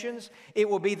European nations. It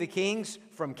will be the kings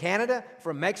from Canada,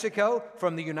 from Mexico,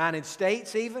 from the United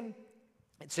States even.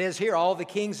 It says here, all the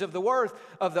kings of the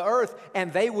earth,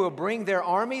 and they will bring their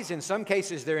armies, in some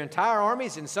cases their entire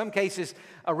armies, in some cases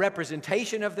a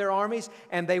representation of their armies,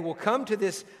 and they will come to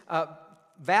this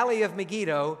Valley of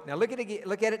Megiddo. Now look at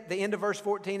it, the end of verse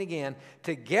 14 again,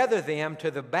 to gather them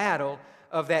to the battle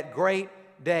of that great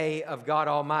day of God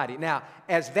Almighty. Now,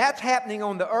 as that's happening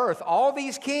on the earth, all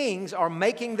these kings are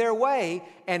making their way,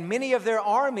 and many of their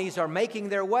armies are making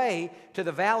their way to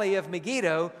the Valley of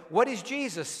Megiddo. What is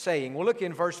Jesus saying? Well, look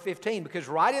in verse 15, because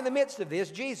right in the midst of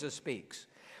this, Jesus speaks.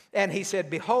 And he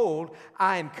said, "Behold,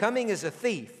 I am coming as a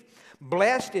thief.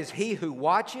 Blessed is he who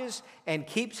watches and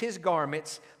keeps his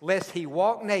garments, lest he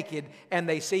walk naked and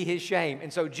they see his shame."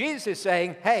 And so Jesus is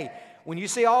saying, hey, when you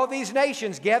see all these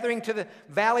nations gathering to the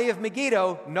Valley of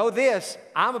Megiddo, know this,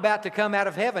 I'm about to come out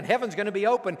of heaven. Heaven's going to be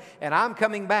open, and I'm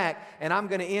coming back, and I'm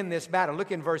going to end this battle.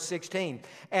 Look in verse 16.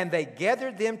 And they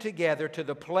gathered them together to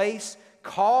the place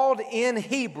called in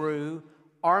Hebrew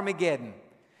Armageddon.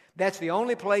 That's the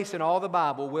only place in all the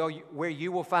Bible where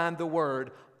you will find the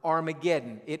word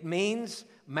Armageddon. It means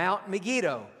Mount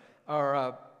Megiddo,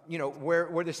 or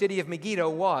where the city of Megiddo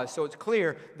was. So it's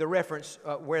clear the reference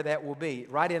where that will be,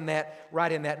 right in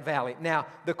that valley. Now,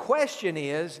 the question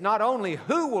is not only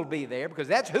who will be there, because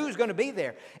that's who's going to be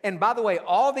there. And by the way,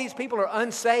 all these people are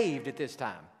unsaved at this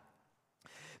time,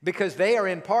 because they are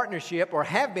in partnership or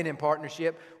have been in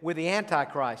partnership with the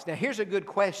Antichrist. Now, here's a good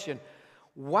question.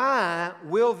 Why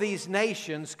will these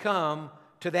nations come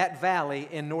to that valley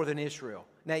in northern Israel?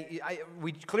 Now,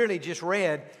 we clearly just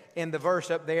read in the verse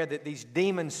up there that these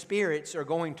demon spirits are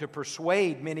going to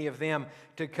persuade many of them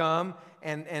to come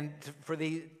and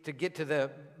to get to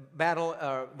the battle,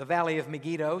 the Valley of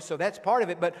Megiddo. So that's part of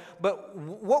it. But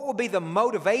what will be the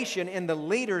motivation in the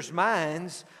leaders'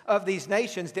 minds of these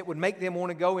nations that would make them want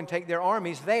to go and take their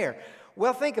armies there?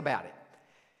 Well, think about it.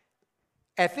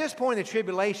 At this point in the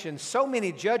tribulation, so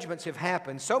many judgments have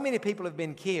happened, so many people have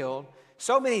been killed,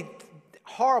 so many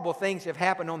horrible things have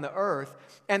happened on the earth,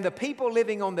 and the people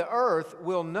living on the earth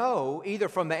will know, either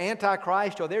from the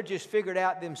Antichrist or they're just figured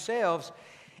out themselves,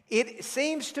 it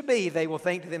seems to be, they will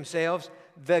think to themselves,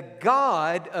 the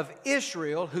God of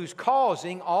Israel who's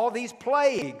causing all these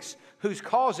plagues, who's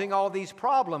causing all these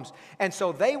problems. And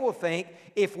so they will think,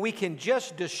 if we can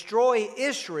just destroy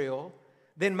Israel,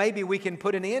 then maybe we can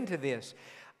put an end to this.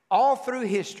 All through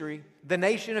history, the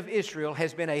nation of Israel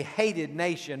has been a hated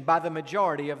nation by the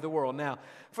majority of the world. Now,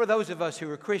 for those of us who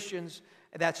are Christians,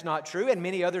 that's not true, and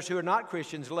many others who are not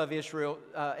Christians love Israel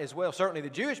as well. Certainly the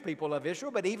Jewish people love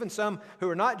Israel, but even some who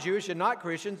are not Jewish and not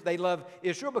Christians, they love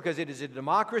Israel because it is a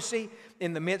democracy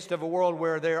in the midst of a world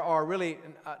where there are really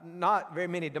not very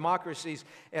many democracies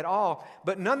at all.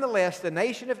 But nonetheless, the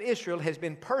nation of Israel has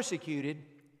been persecuted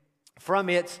from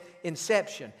its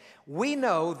inception. We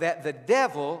know that the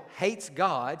devil hates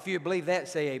God. If you believe that,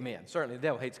 say amen. Certainly the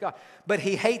devil hates God. But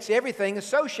he hates everything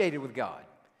associated with God.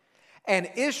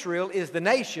 And Israel is the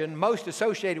nation most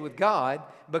associated with God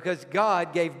because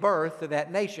God gave birth to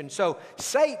that nation. So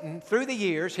Satan, through the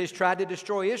years, has tried to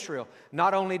destroy Israel.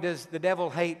 Not only does the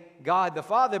devil hate God the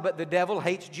Father, but the devil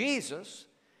hates Jesus.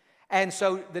 And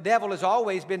so the devil has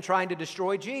always been trying to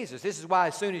destroy Jesus. This is why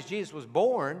as soon as Jesus was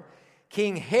born,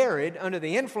 King Herod, under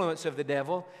the influence of the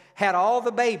devil, had all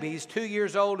the babies 2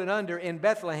 years old and under in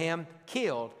Bethlehem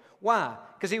killed. Why?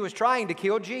 Because he was trying to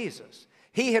kill Jesus.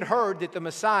 He had heard that the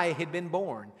Messiah had been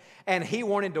born, and he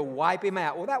wanted to wipe him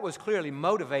out. Well, that was clearly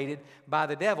motivated by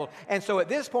the devil. And so at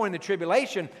this point in the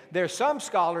tribulation, there are some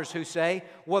scholars who say,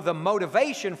 well, the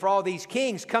motivation for all these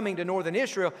kings coming to northern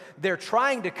Israel, they're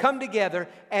trying to come together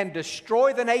and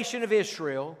destroy the nation of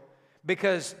Israel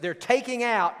because they're taking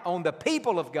out on the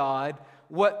people of God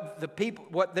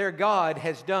what their God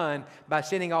has done by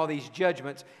sending all these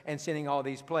judgments and sending all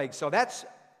these plagues. So that's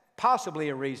possibly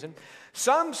a reason.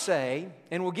 Some say,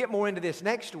 and we'll get more into this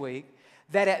next week,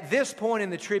 that at this point in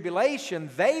the tribulation,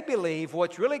 they believe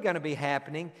what's really going to be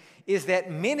happening is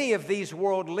that many of these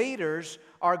world leaders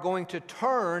are going to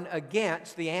turn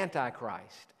against the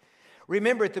Antichrist.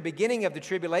 Remember, at the beginning of the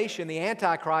tribulation, the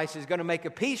Antichrist is going to make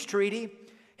a peace treaty.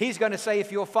 He's going to say,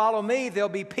 if you'll follow me, there'll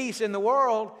be peace in the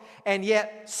world. And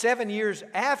yet, 7 years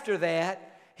after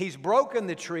that, he's broken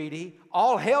the treaty.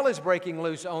 All hell is breaking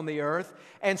loose on the earth.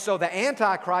 And so the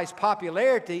Antichrist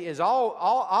popularity is all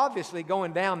obviously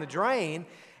going down the drain.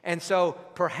 And so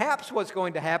perhaps what's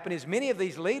going to happen is many of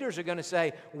these leaders are going to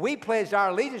say, we pledged our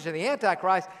allegiance to the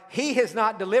Antichrist. He has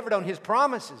not delivered on his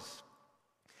promises.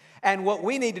 And what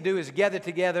we need to do is gather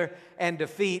together and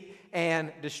defeat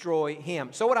and destroy him.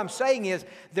 So what I'm saying is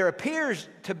there appears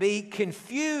to be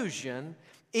confusion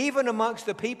even amongst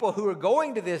the people who are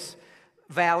going to this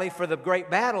valley for the great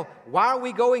battle. Why are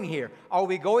we going here? Are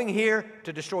we going here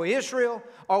to destroy Israel?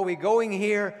 Are we going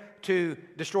here to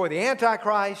destroy the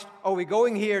Antichrist? Are we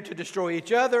going here to destroy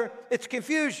each other? It's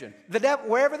confusion.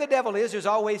 Wherever the devil is, there's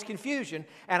always confusion.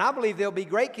 And I believe there'll be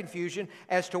great confusion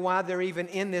as to why they're even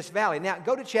in this valley. Now,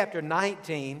 go to chapter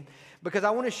 19, because I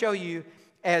want to show you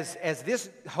as this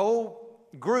whole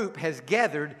group has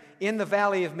gathered in the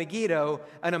valley of Megiddo,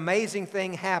 an amazing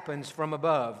thing happens from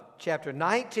above. Chapter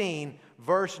 19,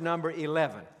 verse number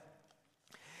 11.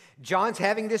 John's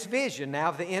having this vision now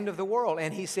of the end of the world,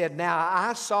 and he said, now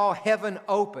I saw heaven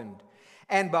opened,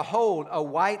 and behold, a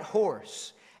white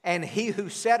horse, and he who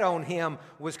sat on him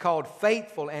was called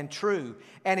Faithful and True,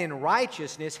 and in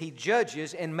righteousness he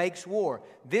judges and makes war.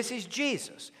 This is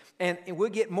Jesus. And we'll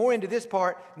get more into this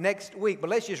part next week, but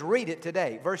let's just read it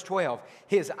today. Verse 12,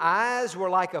 his eyes were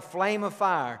like a flame of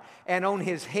fire, and on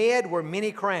his head were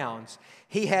many crowns.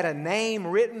 He had a name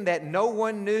written that no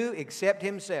one knew except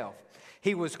himself.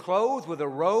 He was clothed with a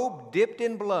robe dipped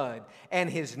in blood, and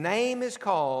his name is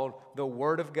called the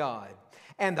Word of God.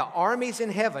 And the armies in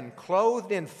heaven,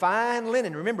 clothed in fine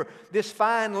linen. Remember, this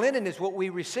fine linen is what we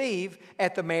receive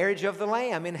at the marriage of the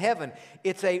Lamb in heaven.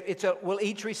 We'll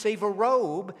each receive a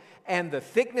robe, and the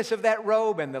thickness of that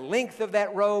robe, and the length of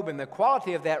that robe, and the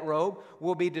quality of that robe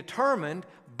will be determined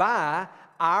by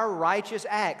our righteous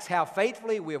acts, how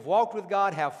faithfully we have walked with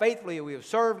God, how faithfully we have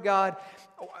served God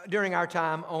during our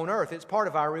time on earth. It's part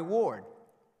of our reward.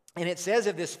 And it says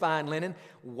of this fine linen,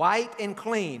 white and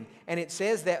clean. And it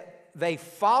says that they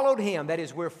followed him. That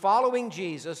is, we're following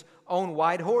Jesus on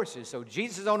white horses. So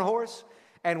Jesus is on a horse,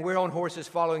 and we're on horses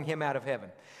following him out of heaven.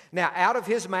 Now, out of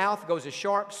his mouth goes a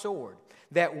sharp sword,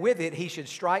 that with it he should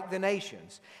strike the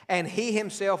nations. And he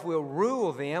himself will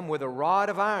rule them with a rod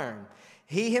of iron.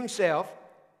 He himself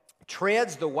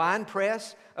treads the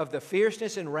winepress of the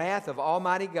fierceness and wrath of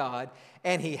Almighty God,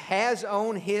 and he has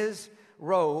on his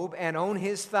robe and on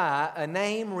his thigh a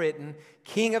name written,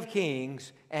 King of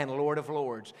Kings and Lord of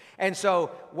Lords. And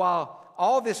so while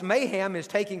all this mayhem is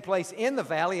taking place in the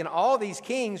valley, and all these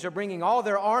kings are bringing all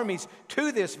their armies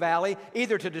to this valley,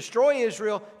 either to destroy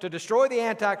Israel, to destroy the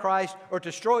Antichrist, or to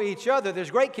destroy each other,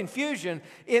 there's great confusion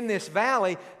in this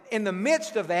valley. In the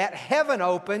midst of that, heaven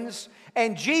opens,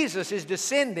 and Jesus is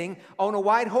descending on a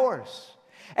white horse.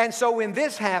 And so when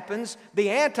this happens, the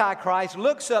Antichrist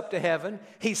looks up to heaven.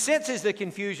 He senses the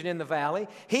confusion in the valley.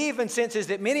 He even senses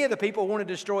that many of the people want to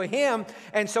destroy him.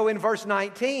 And so in verse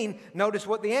 19, notice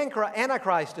what the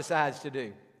Antichrist decides to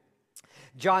do.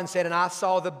 John said, and I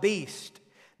saw the beast,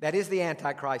 that is the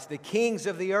Antichrist, the kings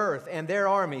of the earth and their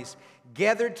armies,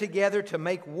 gathered together to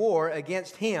make war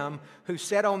against him who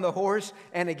sat on the horse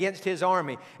and against his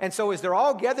army. And so as they're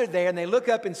all gathered there and they look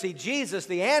up and see Jesus,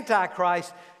 the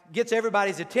Antichrist gets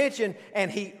everybody's attention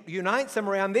and he unites them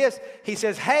around this. He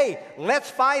says, hey, let's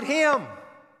fight him.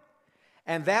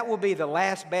 And that will be the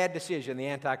last bad decision the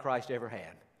Antichrist ever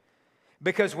had.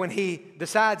 Because when he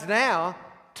decides now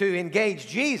to engage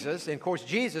Jesus, and of course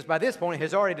Jesus by this point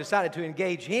has already decided to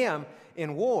engage him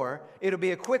in war, it'll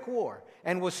be a quick war.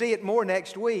 And we'll see it more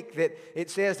next week, that it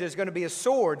says there's going to be a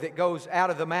sword that goes out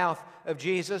of the mouth of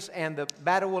Jesus and the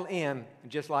battle will end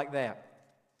just like that.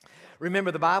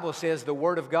 Remember, the Bible says the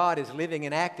Word of God is living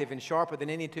and active and sharper than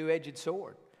any two-edged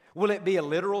sword. Will it be a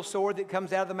literal sword that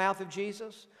comes out of the mouth of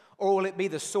Jesus? Or will it be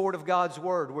the sword of God's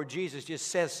Word where Jesus just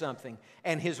says something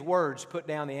and His words put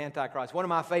down the Antichrist? One of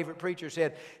my favorite preachers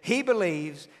said he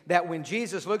believes that when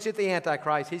Jesus looks at the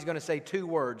Antichrist, He's going to say two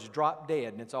words, drop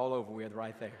dead, and it's all over with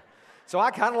right there. So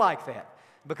I kind of like that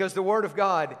because the Word of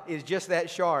God is just that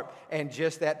sharp and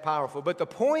just that powerful. But the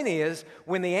point is,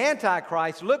 when the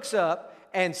Antichrist looks up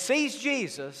and sees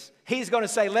Jesus, he's going to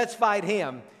say, let's fight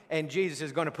him, and Jesus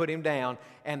is going to put him down,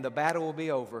 and the battle will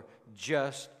be over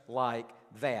just like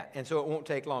that. And so it won't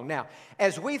take long. Now,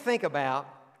 as we think about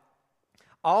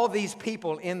all these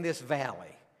people in this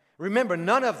valley, remember,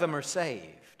 none of them are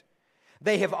saved.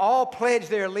 They have all pledged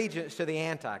their allegiance to the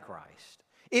Antichrist.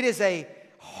 It is a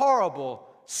horrible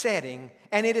setting,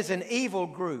 and it is an evil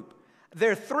group.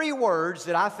 There are three words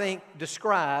that I think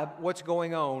describe what's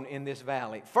going on in this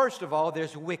valley. First of all,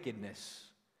 there's wickedness.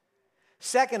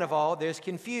 Second of all, there's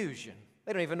confusion.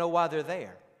 They don't even know why they're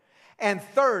there. And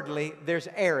thirdly, there's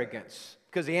arrogance.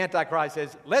 Because the Antichrist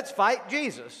says, let's fight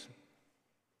Jesus.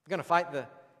 We're going to fight the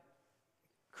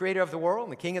creator of the world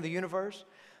and the king of the universe.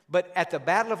 But at the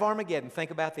battle of Armageddon,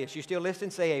 think about this. You still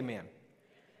listening? Say amen.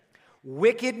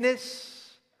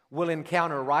 Wickedness will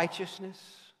encounter righteousness.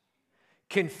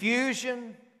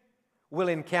 Confusion will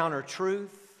encounter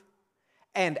truth.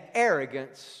 And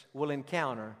arrogance will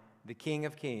encounter the King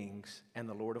of Kings and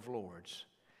the Lord of Lords.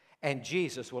 And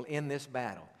Jesus will end this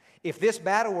battle. If this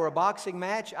battle were a boxing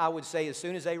match, I would say as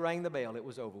soon as they rang the bell, it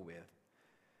was over with.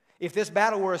 If this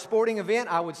battle were a sporting event,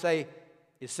 I would say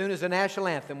as soon as the national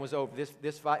anthem was over,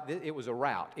 this fight, it was a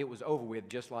rout. It was over with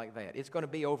just like that. It's going to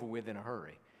be over with in a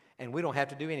hurry. And we don't have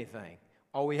to do anything.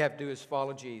 All we have to do is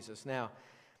follow Jesus. Now,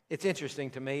 it's interesting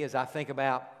to me as I think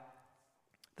about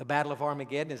the Battle of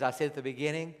Armageddon. As I said at the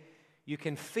beginning, you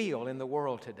can feel in the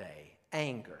world today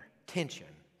anger, tension,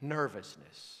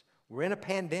 nervousness. We're in a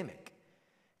pandemic.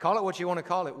 Call it what you want to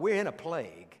call it. We're in a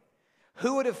plague.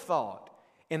 Who would have thought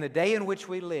in the day in which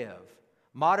we live,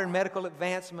 modern medical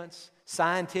advancements,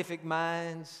 scientific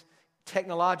minds,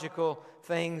 technological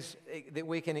things that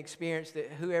we can experience,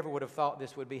 that whoever would have thought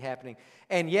this would be happening.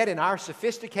 And yet in our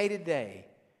sophisticated day,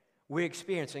 we're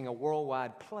experiencing a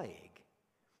worldwide plague.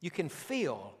 You can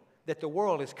feel that the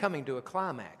world is coming to a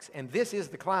climax, and this is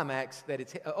the climax that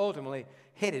it's ultimately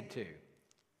headed to.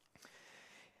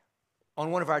 On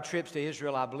one of our trips to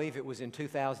Israel, I believe it was in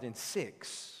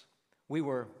 2006, we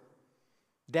were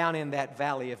down in that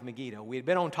valley of Megiddo. We had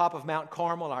been on top of Mount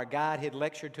Carmel. Our guide had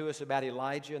lectured to us about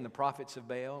Elijah and the prophets of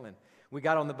Baal. And we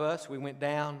got on the bus. We went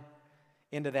down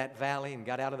into that valley and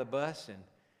got out of the bus. And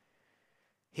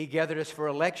he gathered us for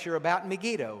a lecture about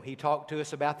Megiddo. He talked to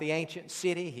us about the ancient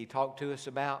city. He talked to us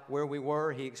about where we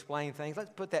were. He explained things.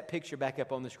 Let's put that picture back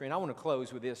up on the screen. I want to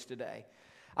close with this today.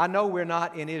 I know we're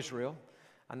not in Israel.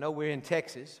 I know we're in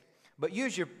Texas, but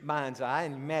use your mind's eye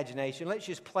and imagination. Let's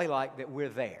just play like that we're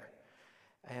there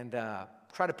and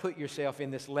try to put yourself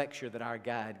in this lecture that our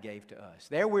guide gave to us.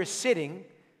 There we're sitting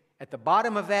at the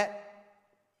bottom of that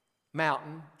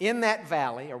mountain in that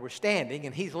valley, or we're standing,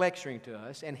 and he's lecturing to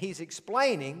us, and he's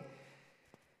explaining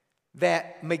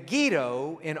that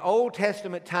Megiddo in Old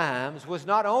Testament times was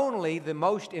not only the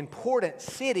most important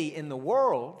city in the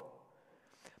world,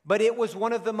 but it was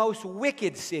one of the most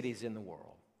wicked cities in the world.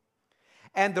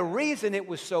 And the reason it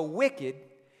was so wicked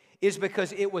is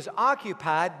because it was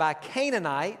occupied by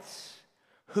Canaanites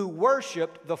who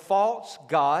worshiped the false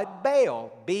god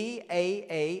Baal,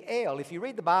 B-A-A-L. If you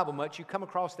read the Bible much, you come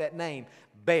across that name,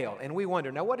 Baal. And we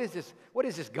wonder, now what is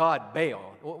this god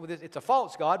Baal? It's a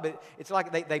false god, but it's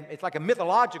like a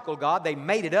mythological god. They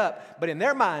made it up, but in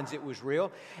their minds it was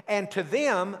real. And to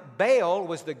them, Baal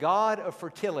was the god of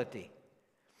fertility.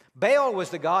 Baal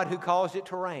was the god who caused it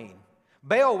to rain.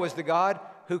 Baal was the god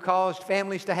who caused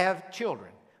families to have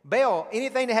children. Baal,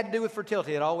 anything that had to do with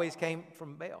fertility, it always came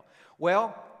from Baal.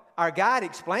 Well, our guide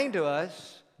explained to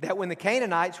us that when the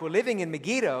Canaanites were living in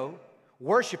Megiddo,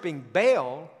 worshiping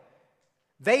Baal,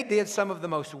 they did some of the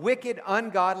most wicked,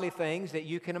 ungodly things that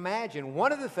you can imagine.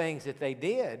 One of the things that they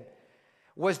did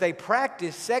was they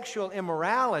practiced sexual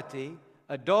immorality,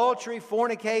 adultery,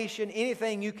 fornication,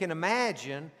 anything you can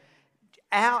imagine,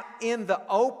 out in the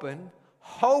open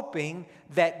hoping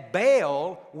that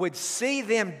Baal would see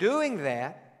them doing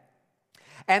that,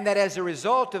 and that as a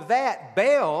result of that,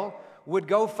 Baal would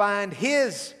go find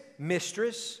his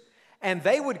mistress, and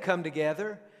they would come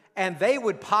together, and they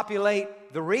would populate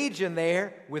the region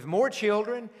there with more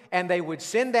children, and they would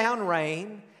send down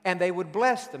rain, and they would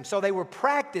bless them. So they were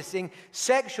practicing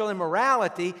sexual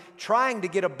immorality, trying to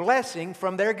get a blessing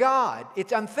from their God.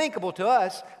 It's unthinkable to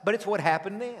us, but it's what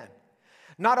happened then.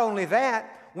 Not only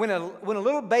that, when a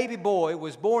little baby boy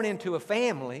was born into a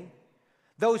family,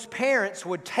 those parents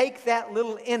would take that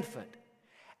little infant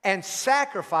and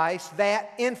sacrifice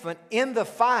that infant in the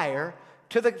fire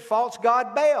to the false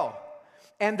god Baal.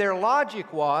 And their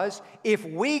logic was, if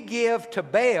we give to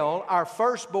Baal our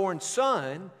firstborn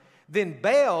son, then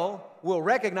Baal will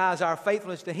recognize our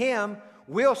faithfulness to him.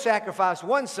 We'll sacrifice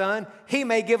one son. He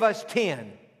may give us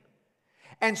 10.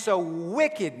 And so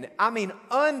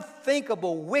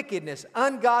unthinkable wickedness,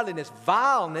 ungodliness,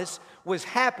 vileness was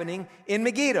happening in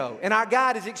Megiddo. And our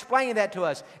God is explaining that to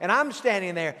us. And I'm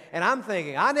standing there and I'm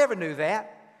thinking, I never knew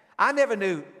that. I never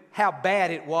knew how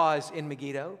bad it was in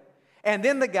Megiddo. And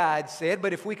then the guide said,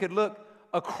 but if we could look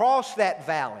across that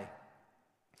valley.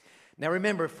 Now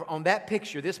remember, on that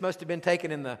picture, this must have been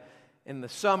taken in the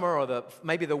summer or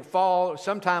maybe the fall, or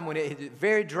sometime when it was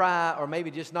very dry, or maybe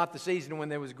just not the season when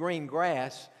there was green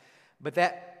grass. But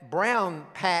that brown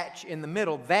patch in the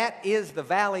middle, that is the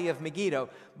valley of Megiddo.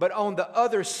 But on the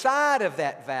other side of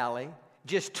that valley,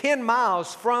 just 10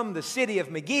 miles from the city of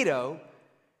Megiddo,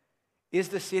 is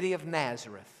the city of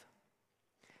Nazareth.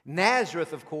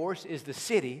 Nazareth, of course, is the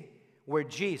city where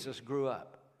Jesus grew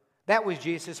up. That was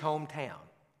Jesus' hometown,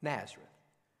 Nazareth.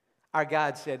 Our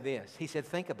guide said this. He said,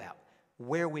 think about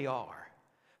where we are.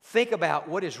 Think about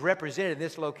what is represented in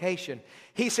this location.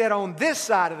 He said, on this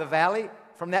side of the valley,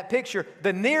 from that picture,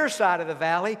 the near side of the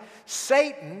valley,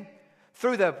 Satan,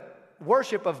 through the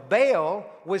worship of Baal,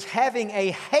 was having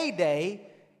a heyday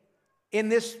in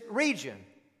this region.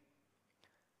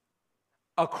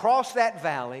 Across that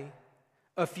valley,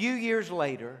 a few years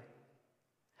later,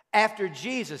 after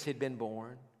Jesus had been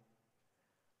born,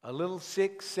 a little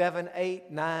 6, 7, 8,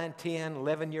 9, 10,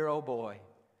 11-year-old boy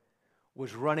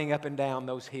was running up and down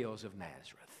those hills of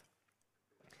Nazareth.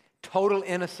 Total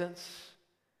innocence,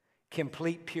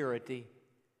 complete purity,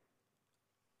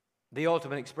 the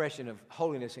ultimate expression of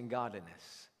holiness and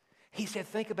godliness. He said,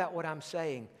 think about what I'm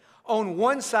saying. On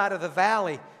one side of the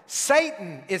valley,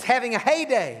 Satan is having a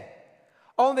heyday.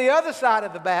 On the other side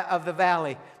of the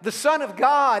valley, the Son of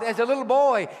God, as a little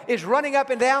boy, is running up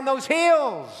and down those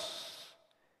hills.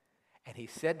 And he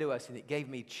said to us, and it gave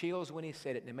me chills when he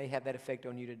said it, and it may have that effect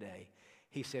on you today.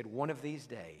 He said, one of these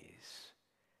days,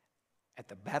 at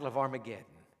the Battle of Armageddon,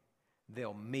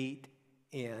 they'll meet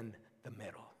in the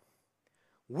middle.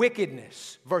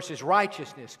 Wickedness versus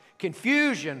righteousness,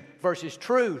 confusion versus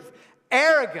truth,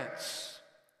 arrogance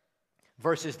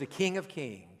versus the King of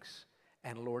Kings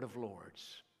and Lord of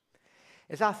Lords.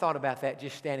 As I thought about that,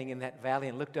 just standing in that valley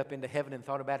and looked up into heaven and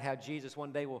thought about how Jesus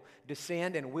one day will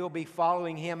descend and we'll be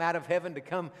following him out of heaven to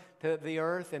come to the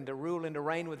earth and to rule and to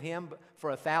reign with him for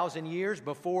 1,000 years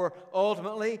before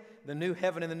ultimately the new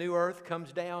heaven and the new earth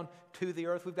comes down to the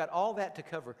earth. We've got all that to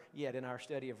cover yet in our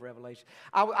study of Revelation.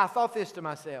 I thought this to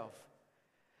myself.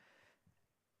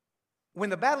 When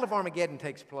the Battle of Armageddon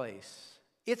takes place,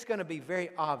 it's going to be very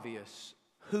obvious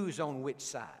who's on which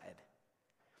side.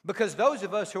 Because those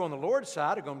of us who are on the Lord's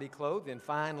side are going to be clothed in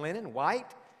fine linen, white.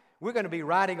 We're going to be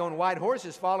riding on white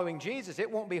horses following Jesus.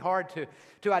 It won't be hard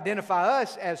to identify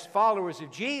us as followers of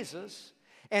Jesus.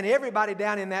 And everybody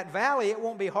down in that valley, it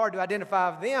won't be hard to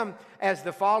identify them as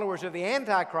the followers of the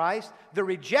Antichrist, the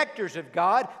rejectors of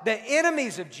God, the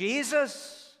enemies of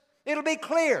Jesus. It'll be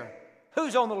clear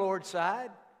who's on the Lord's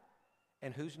side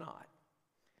and who's not.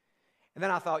 And then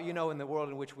I thought, in the world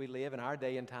in which we live, in our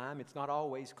day and time, it's not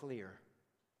always clear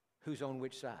who's on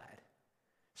which side.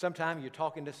 Sometimes you're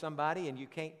talking to somebody and you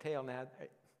can't tell now,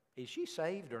 is she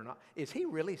saved or not? Is he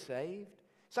really saved?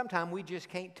 Sometimes we just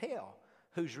can't tell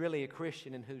who's really a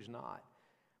Christian and who's not.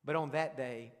 But on that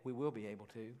day, we will be able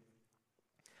to.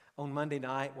 On Monday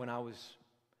night, when I was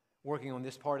working on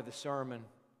this part of the sermon,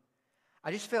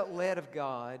 I just felt led of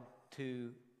God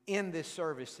to end this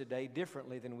service today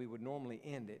differently than we would normally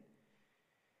end it.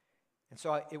 And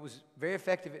so it was very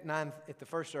effective at 9 at the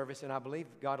first service, and I believe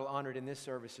God will honor it in this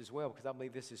service as well, because I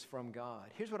believe this is from God.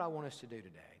 Here's what I want us to do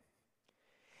today.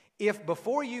 If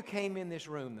before you came in this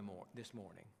room this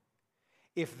morning,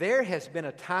 if there has been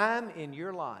a time in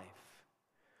your life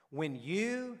when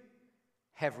you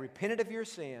have repented of your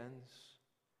sins,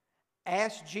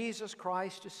 asked Jesus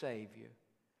Christ to save you,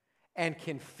 and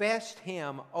confessed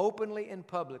Him openly and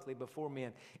publicly before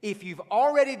men. If you've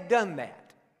already done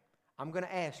that, I'm going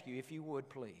to ask you, if you would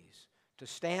please, to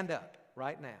stand up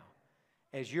right now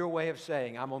as your way of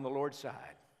saying, I'm on the Lord's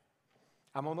side.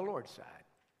 I'm on the Lord's side.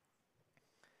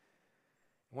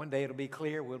 One day it'll be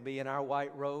clear. We'll be in our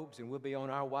white robes and we'll be on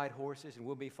our white horses and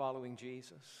we'll be following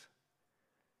Jesus.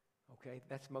 Okay,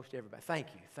 that's most everybody. Thank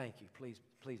you, thank you.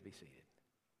 Please be seated.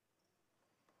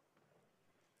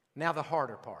 Now the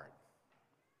harder part.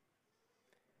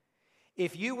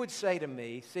 If you would say to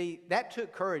me, see, that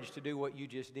took courage to do what you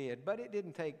just did, but it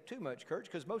didn't take too much courage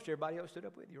because most everybody else stood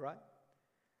up with you, right?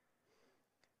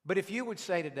 But if you would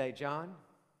say today, John,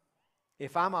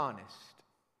 if I'm honest,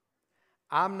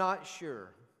 I'm not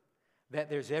sure that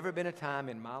there's ever been a time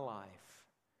in my life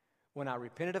when I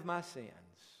repented of my sins,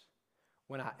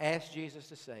 when I asked Jesus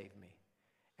to save me,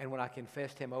 and when I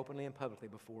confessed Him openly and publicly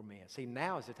before men. See,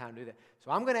 now is the time to do that.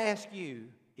 So I'm going to ask you,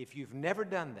 if you've never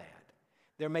done that,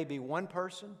 there may be one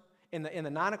person. In the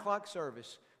 9 o'clock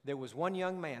service, there was one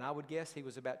young man. I would guess he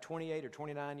was about 28 or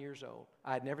 29 years old.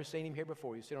 I had never seen him here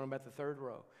before. He was sitting on about the third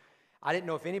row. I didn't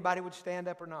know if anybody would stand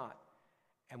up or not.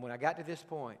 And when I got to this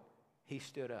point, he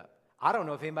stood up. I don't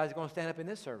know if anybody's going to stand up in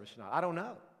this service or not. I don't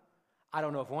know. I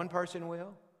don't know if one person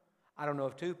will. I don't know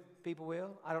if 2 people will.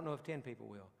 I don't know if 10 people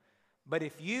will. But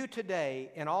if you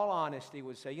today, in all honesty,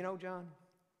 would say, you know, John,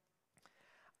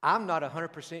 I'm not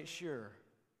 100% sure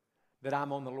that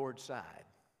I'm on the Lord's side.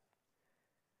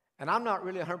 And I'm not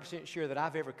really 100% sure that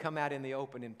I've ever come out in the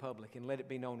open in public and let it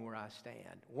be known where I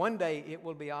stand. One day it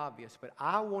will be obvious, but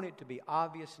I want it to be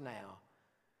obvious now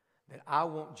that I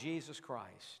want Jesus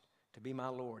Christ to be my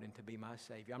Lord and to be my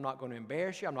Savior. I'm not going to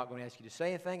embarrass you. I'm not going to ask you to say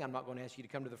anything. I'm not going to ask you to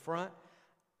come to the front.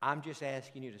 I'm just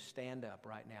asking you to stand up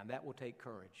right now. That will take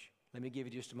courage. Let me give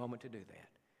you just a moment to do that.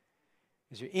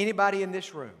 Is there anybody in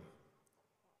this room,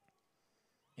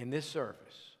 in this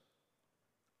service,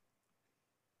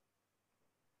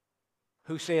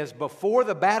 who says, before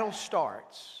the battle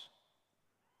starts,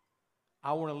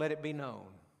 I want to let it be known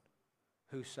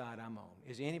whose side I'm on?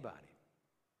 Is there anybody?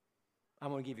 I'm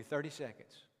going to give you 30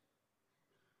 seconds.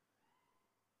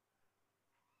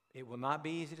 It will not be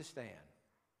easy to stand,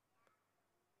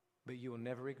 but you will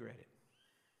never regret it.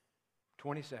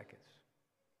 20 seconds.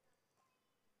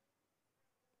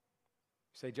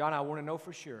 Say, John, I want to know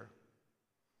for sure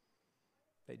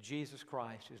that Jesus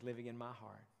Christ is living in my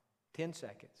heart. 10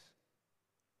 seconds.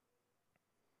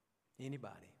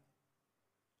 Anybody?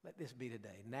 Let this be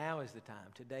today. Now is the time.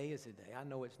 Today is the day. I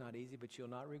know it's not easy, but you'll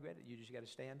not regret it. You just got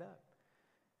to stand up.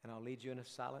 And I'll lead you in a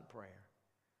silent prayer.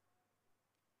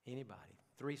 Anybody?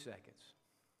 3 seconds.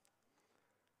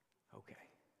 Okay.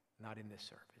 Not in this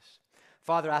service.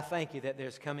 Father, I thank you that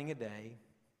there's coming a day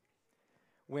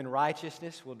when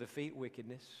righteousness will defeat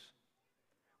wickedness,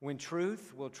 when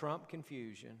truth will trump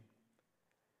confusion,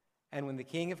 and when the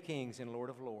King of Kings and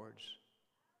Lord of Lords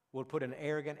will put an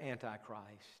arrogant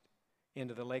Antichrist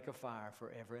into the lake of fire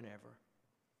forever and ever.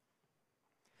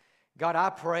 God,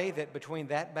 I pray that between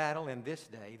that battle and this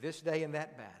day and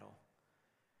that battle,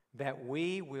 that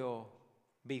we will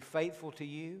be faithful to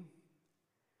you.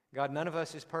 God, none of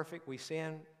us is perfect. We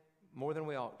sin more than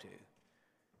we ought to.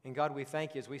 And God, we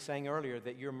thank you, as we sang earlier,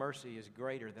 that your mercy is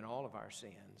greater than all of our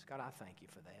sins. God, I thank you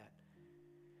for that.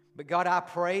 But God, I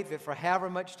pray that for however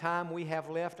much time we have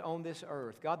left on this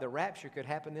earth, God, the rapture could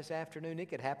happen this afternoon. It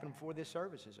could happen before this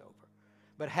service is over.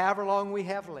 But however long we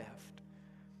have left,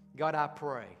 God, I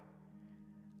pray,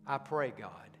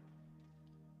 God,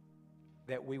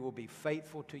 that we will be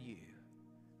faithful to you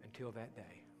until that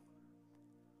day.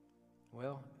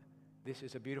 Well, this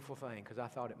is a beautiful thing because I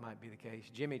thought it might be the case.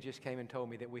 Jimmy just came and told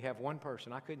me that we have one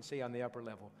person I couldn't see on the upper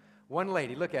level. One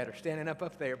lady, look at her, standing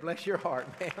up there. Bless your heart,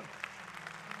 ma'am.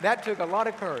 That took a lot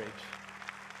of courage.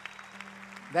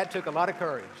 That took a lot of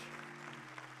courage.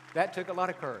 That took a lot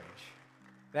of courage.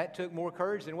 That took more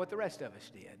courage than what the rest of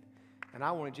us did. And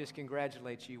I want to just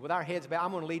congratulate you. With our heads bowed,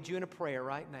 I'm going to lead you in a prayer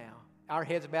right now. Our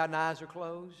heads bowed and eyes are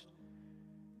closed.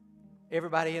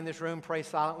 Everybody in this room, pray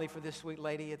silently for this sweet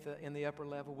lady in the upper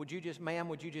level. Would you just, ma'am,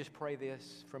 would you just pray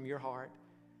this from your heart?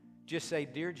 Just say,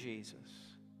 Dear Jesus,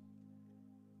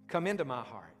 come into my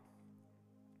heart.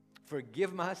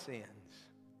 Forgive my sins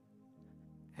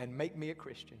and make me a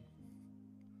Christian.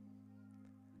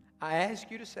 I ask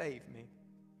you to save me.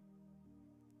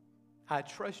 I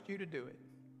trust you to do it.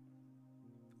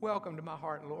 Welcome to my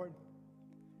heart, Lord.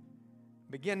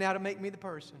 Begin now to make me the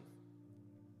person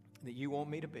that you want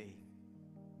me to be.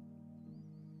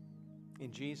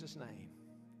 In Jesus' name.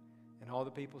 And all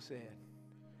the people said,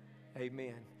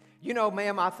 amen. You know,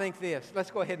 ma'am, I think this. Let's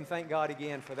go ahead and thank God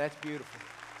again for that's beautiful.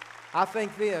 I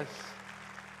think this.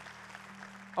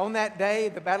 On that day,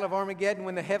 the Battle of Armageddon,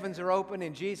 when the heavens are open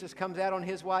and Jesus comes out on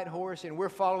his white horse and we're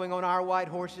following on our white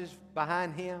horses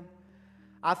behind him,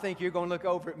 I think you're going to look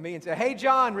over at me and say, "Hey,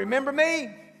 John, remember me?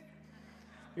 You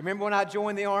remember when I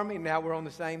joined the army?" Now we're on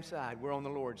the same side. We're on the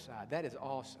Lord's side. That is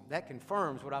awesome. That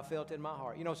confirms what I felt in my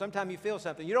heart. You know, sometimes you feel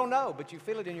something. You don't know, but you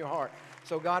feel it in your heart.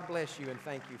 So God bless you and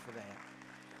thank you for that.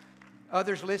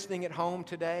 Others listening at home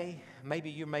today, maybe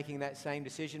you're making that same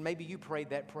decision. Maybe you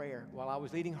prayed that prayer while I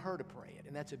was leading her to pray it,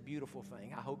 and that's a beautiful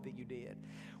thing. I hope that you did.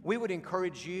 We would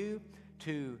encourage you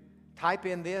to type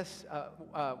in this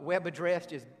web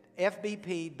address, is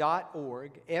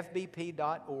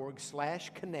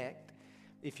fbp.org/connect.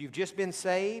 If you've just been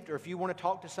saved, or if you want to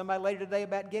talk to somebody later today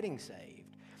about getting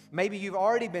saved. Maybe you've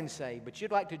already been saved, but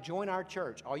you'd like to join our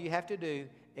church. All you have to do,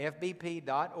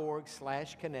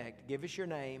 fbp.org/connect. Give us your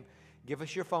name. Give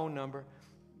us your phone number.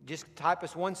 Just type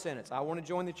us one sentence. I want to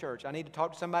join the church. I need to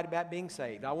talk to somebody about being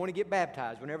saved. I want to get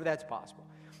baptized whenever that's possible.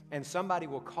 And somebody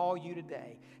will call you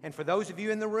today. And for those of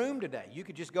you in the room today, you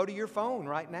could just go to your phone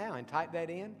right now and type that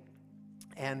in.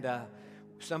 And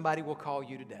somebody will call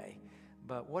you today.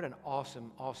 But what an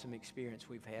awesome, awesome experience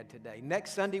we've had today.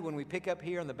 Next Sunday, when we pick up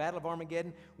here on the Battle of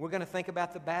Armageddon, we're going to think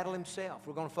about the battle himself.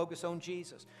 We're going to focus on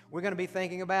Jesus. We're going to be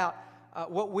thinking about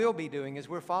what we'll be doing as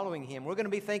we're following him. We're going to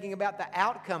be thinking about the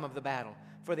outcome of the battle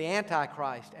for the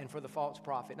Antichrist and for the false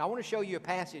prophet. And I want to show you a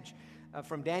passage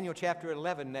from Daniel chapter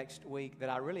 11 next week that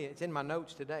it's in my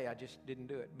notes today. I just didn't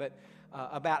do it. But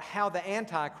about how the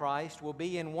Antichrist will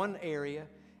be in one area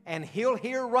and he'll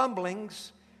hear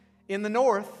rumblings in the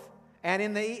north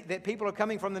and that people are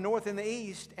coming from the north and the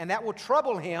east, and that will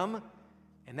trouble him.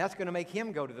 And that's going to make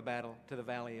him go to the battle, to the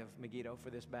valley of Megiddo for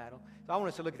this battle. So I want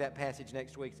us to look at that passage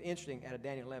next week. It's interesting out of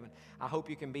Daniel 11. I hope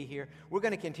you can be here. We're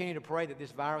going to continue to pray that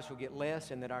this virus will get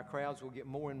less and that our crowds will get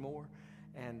more and more.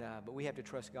 But we have to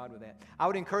trust God with that. I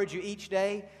would encourage you each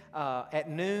day at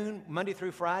noon, Monday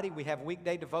through Friday, we have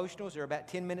weekday devotionals. They're about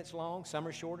 10 minutes long. Some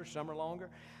are shorter, some are longer.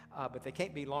 But they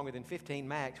can't be longer than 15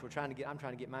 max. I'm trying to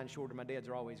get mine shorter. My dad's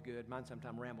are always good. Mine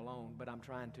sometimes ramble on, but I'm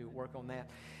trying to work on that.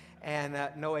 And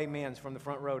no amens from the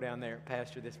front row down there,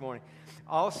 Pastor, this morning.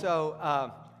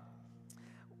 Also,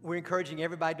 we're encouraging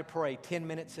everybody to pray 10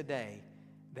 minutes a day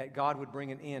that God would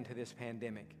bring an end to this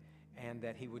pandemic, and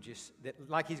that he would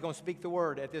like he's going to speak the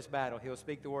word at this battle, he'll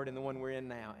speak the word in the one we're in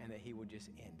now, and that he would just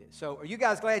end it. So are you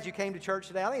guys glad you came to church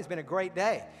today? I think it's been a great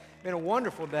day. It's been a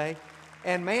wonderful day.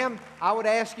 And ma'am, I would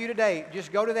ask you today,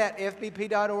 just go to that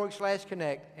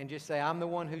fbp.org/connect and just say, "I'm the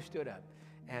one who stood up."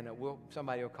 And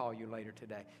somebody will call you later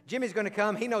today. Jimmy's going to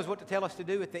come. He knows what to tell us to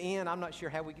do at the end. I'm not sure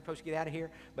how we're supposed to get out of here,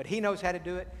 but he knows how to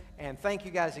do it. And thank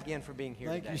you guys again for being here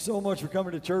today. Thank you so much for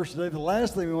coming to church today. The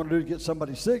last thing we want to do is get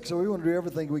somebody sick, so we want to do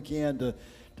everything we can to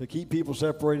keep people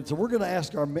separated. So we're going to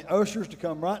ask our ushers to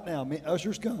come right now.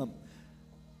 Ushers, come.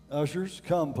 Ushers,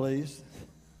 come, please.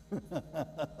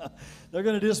 They're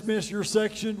going to dismiss your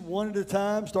section one at a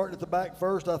time, starting at the back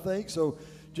first, I think. So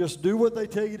just do what they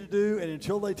tell you to do, and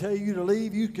until they tell you to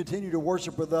leave, you continue to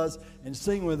worship with us and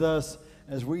sing with us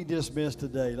as we dismiss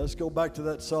today. Let's go back to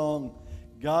that song,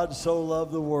 "God So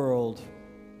Loved the World."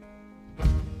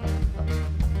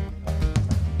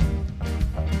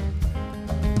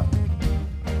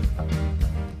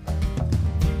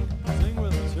 Sing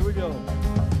with us. Here we go.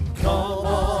 Come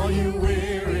all you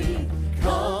weary,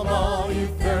 come all you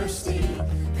thirsty,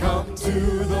 come to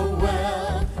the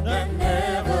well that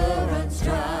never runs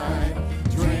dry.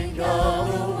 Drink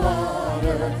of the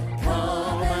water,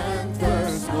 come and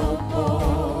thirst no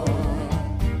more.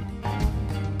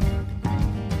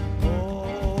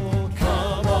 Oh, come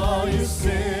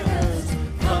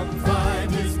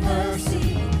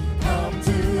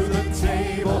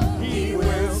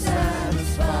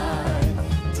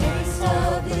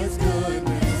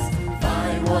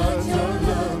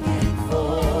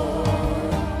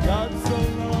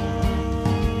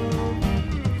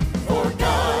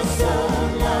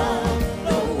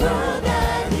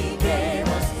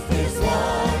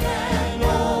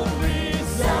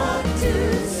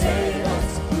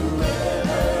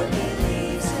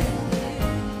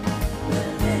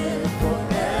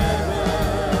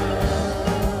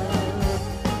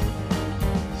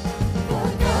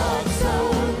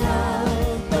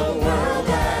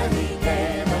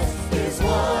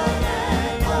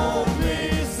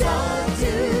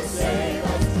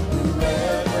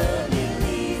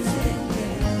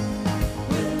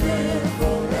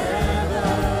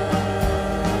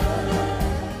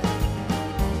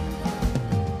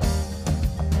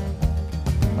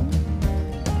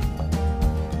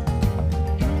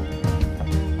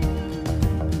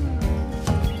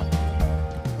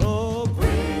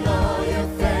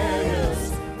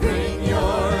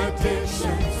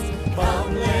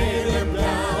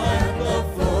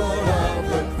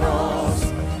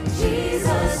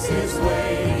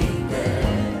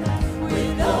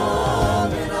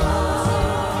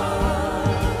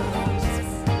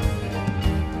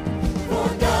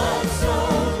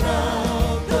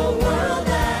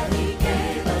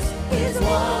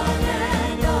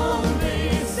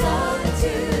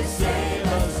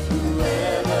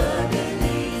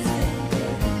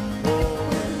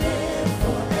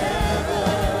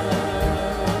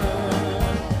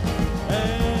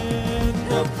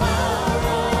The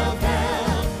power of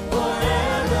hell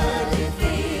forever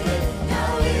defeated.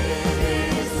 Now it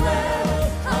is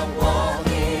well. I'm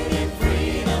walking in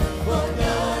freedom. For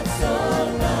God so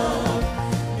loved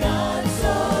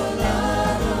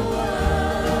the world.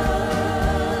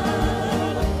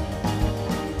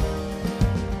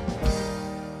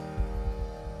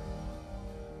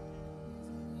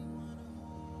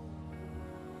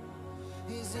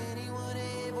 Is anyone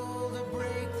able to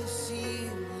break the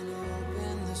seal and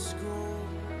open the scroll?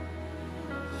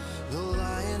 The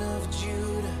Lion of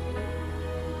Judah,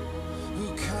 who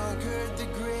conquered the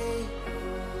grave.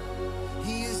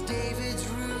 He is David's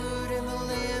root and the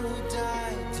Lamb who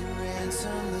died to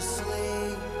ransom the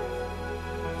slave.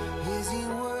 Is he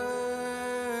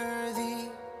worthy?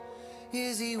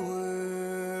 Is he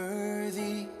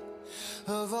worthy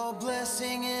of all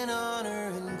blessing and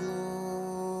honor and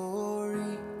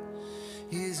glory?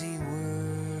 Is he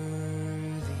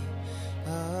worthy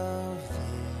of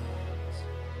this?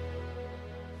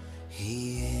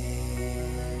 He is.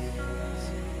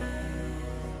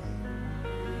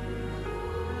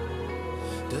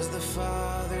 Does the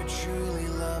Father truly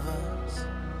love us?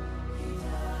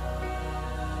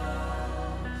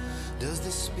 Does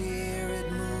the Spirit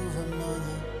move among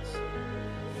us?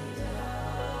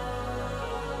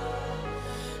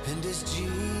 And does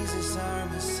Jesus, our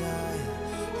Messiah,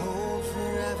 hold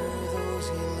forever those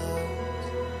he loves?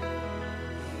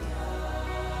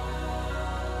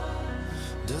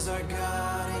 Does our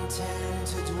God intend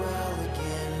to dwell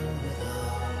again with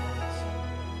us?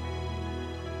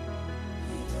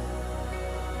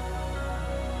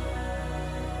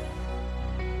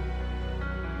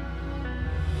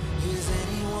 Is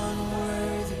anyone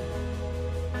worthy?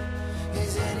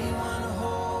 Is anyone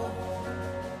whole?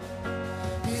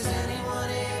 Is anyone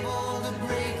able to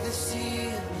break the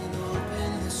seal and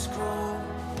open the scroll?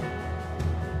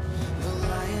 The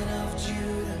Lion of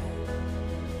Judah,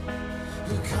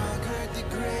 who conquered the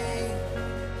grave.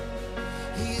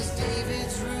 He is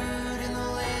David's root and the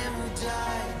Lamb who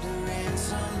died to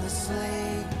ransom the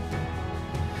slave.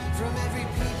 From every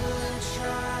people and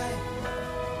tribe,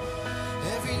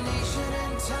 every nation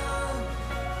and tongue,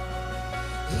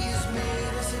 he has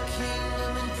made us a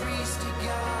kingdom and priest to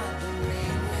God to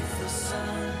reign with the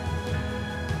Son.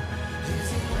 Is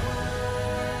he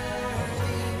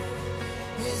worthy?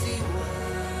 Is he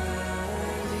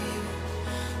worthy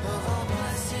of all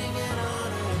blessing and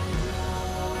honor and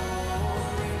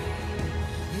glory?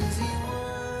 Is he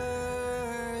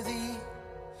worthy?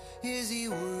 Is he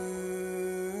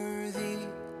worthy?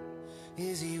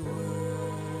 Is he worthy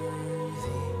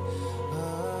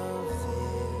of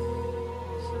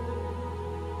this?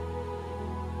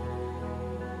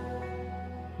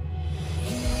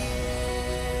 He is.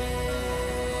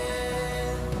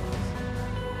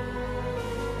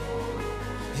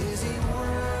 Is he worthy?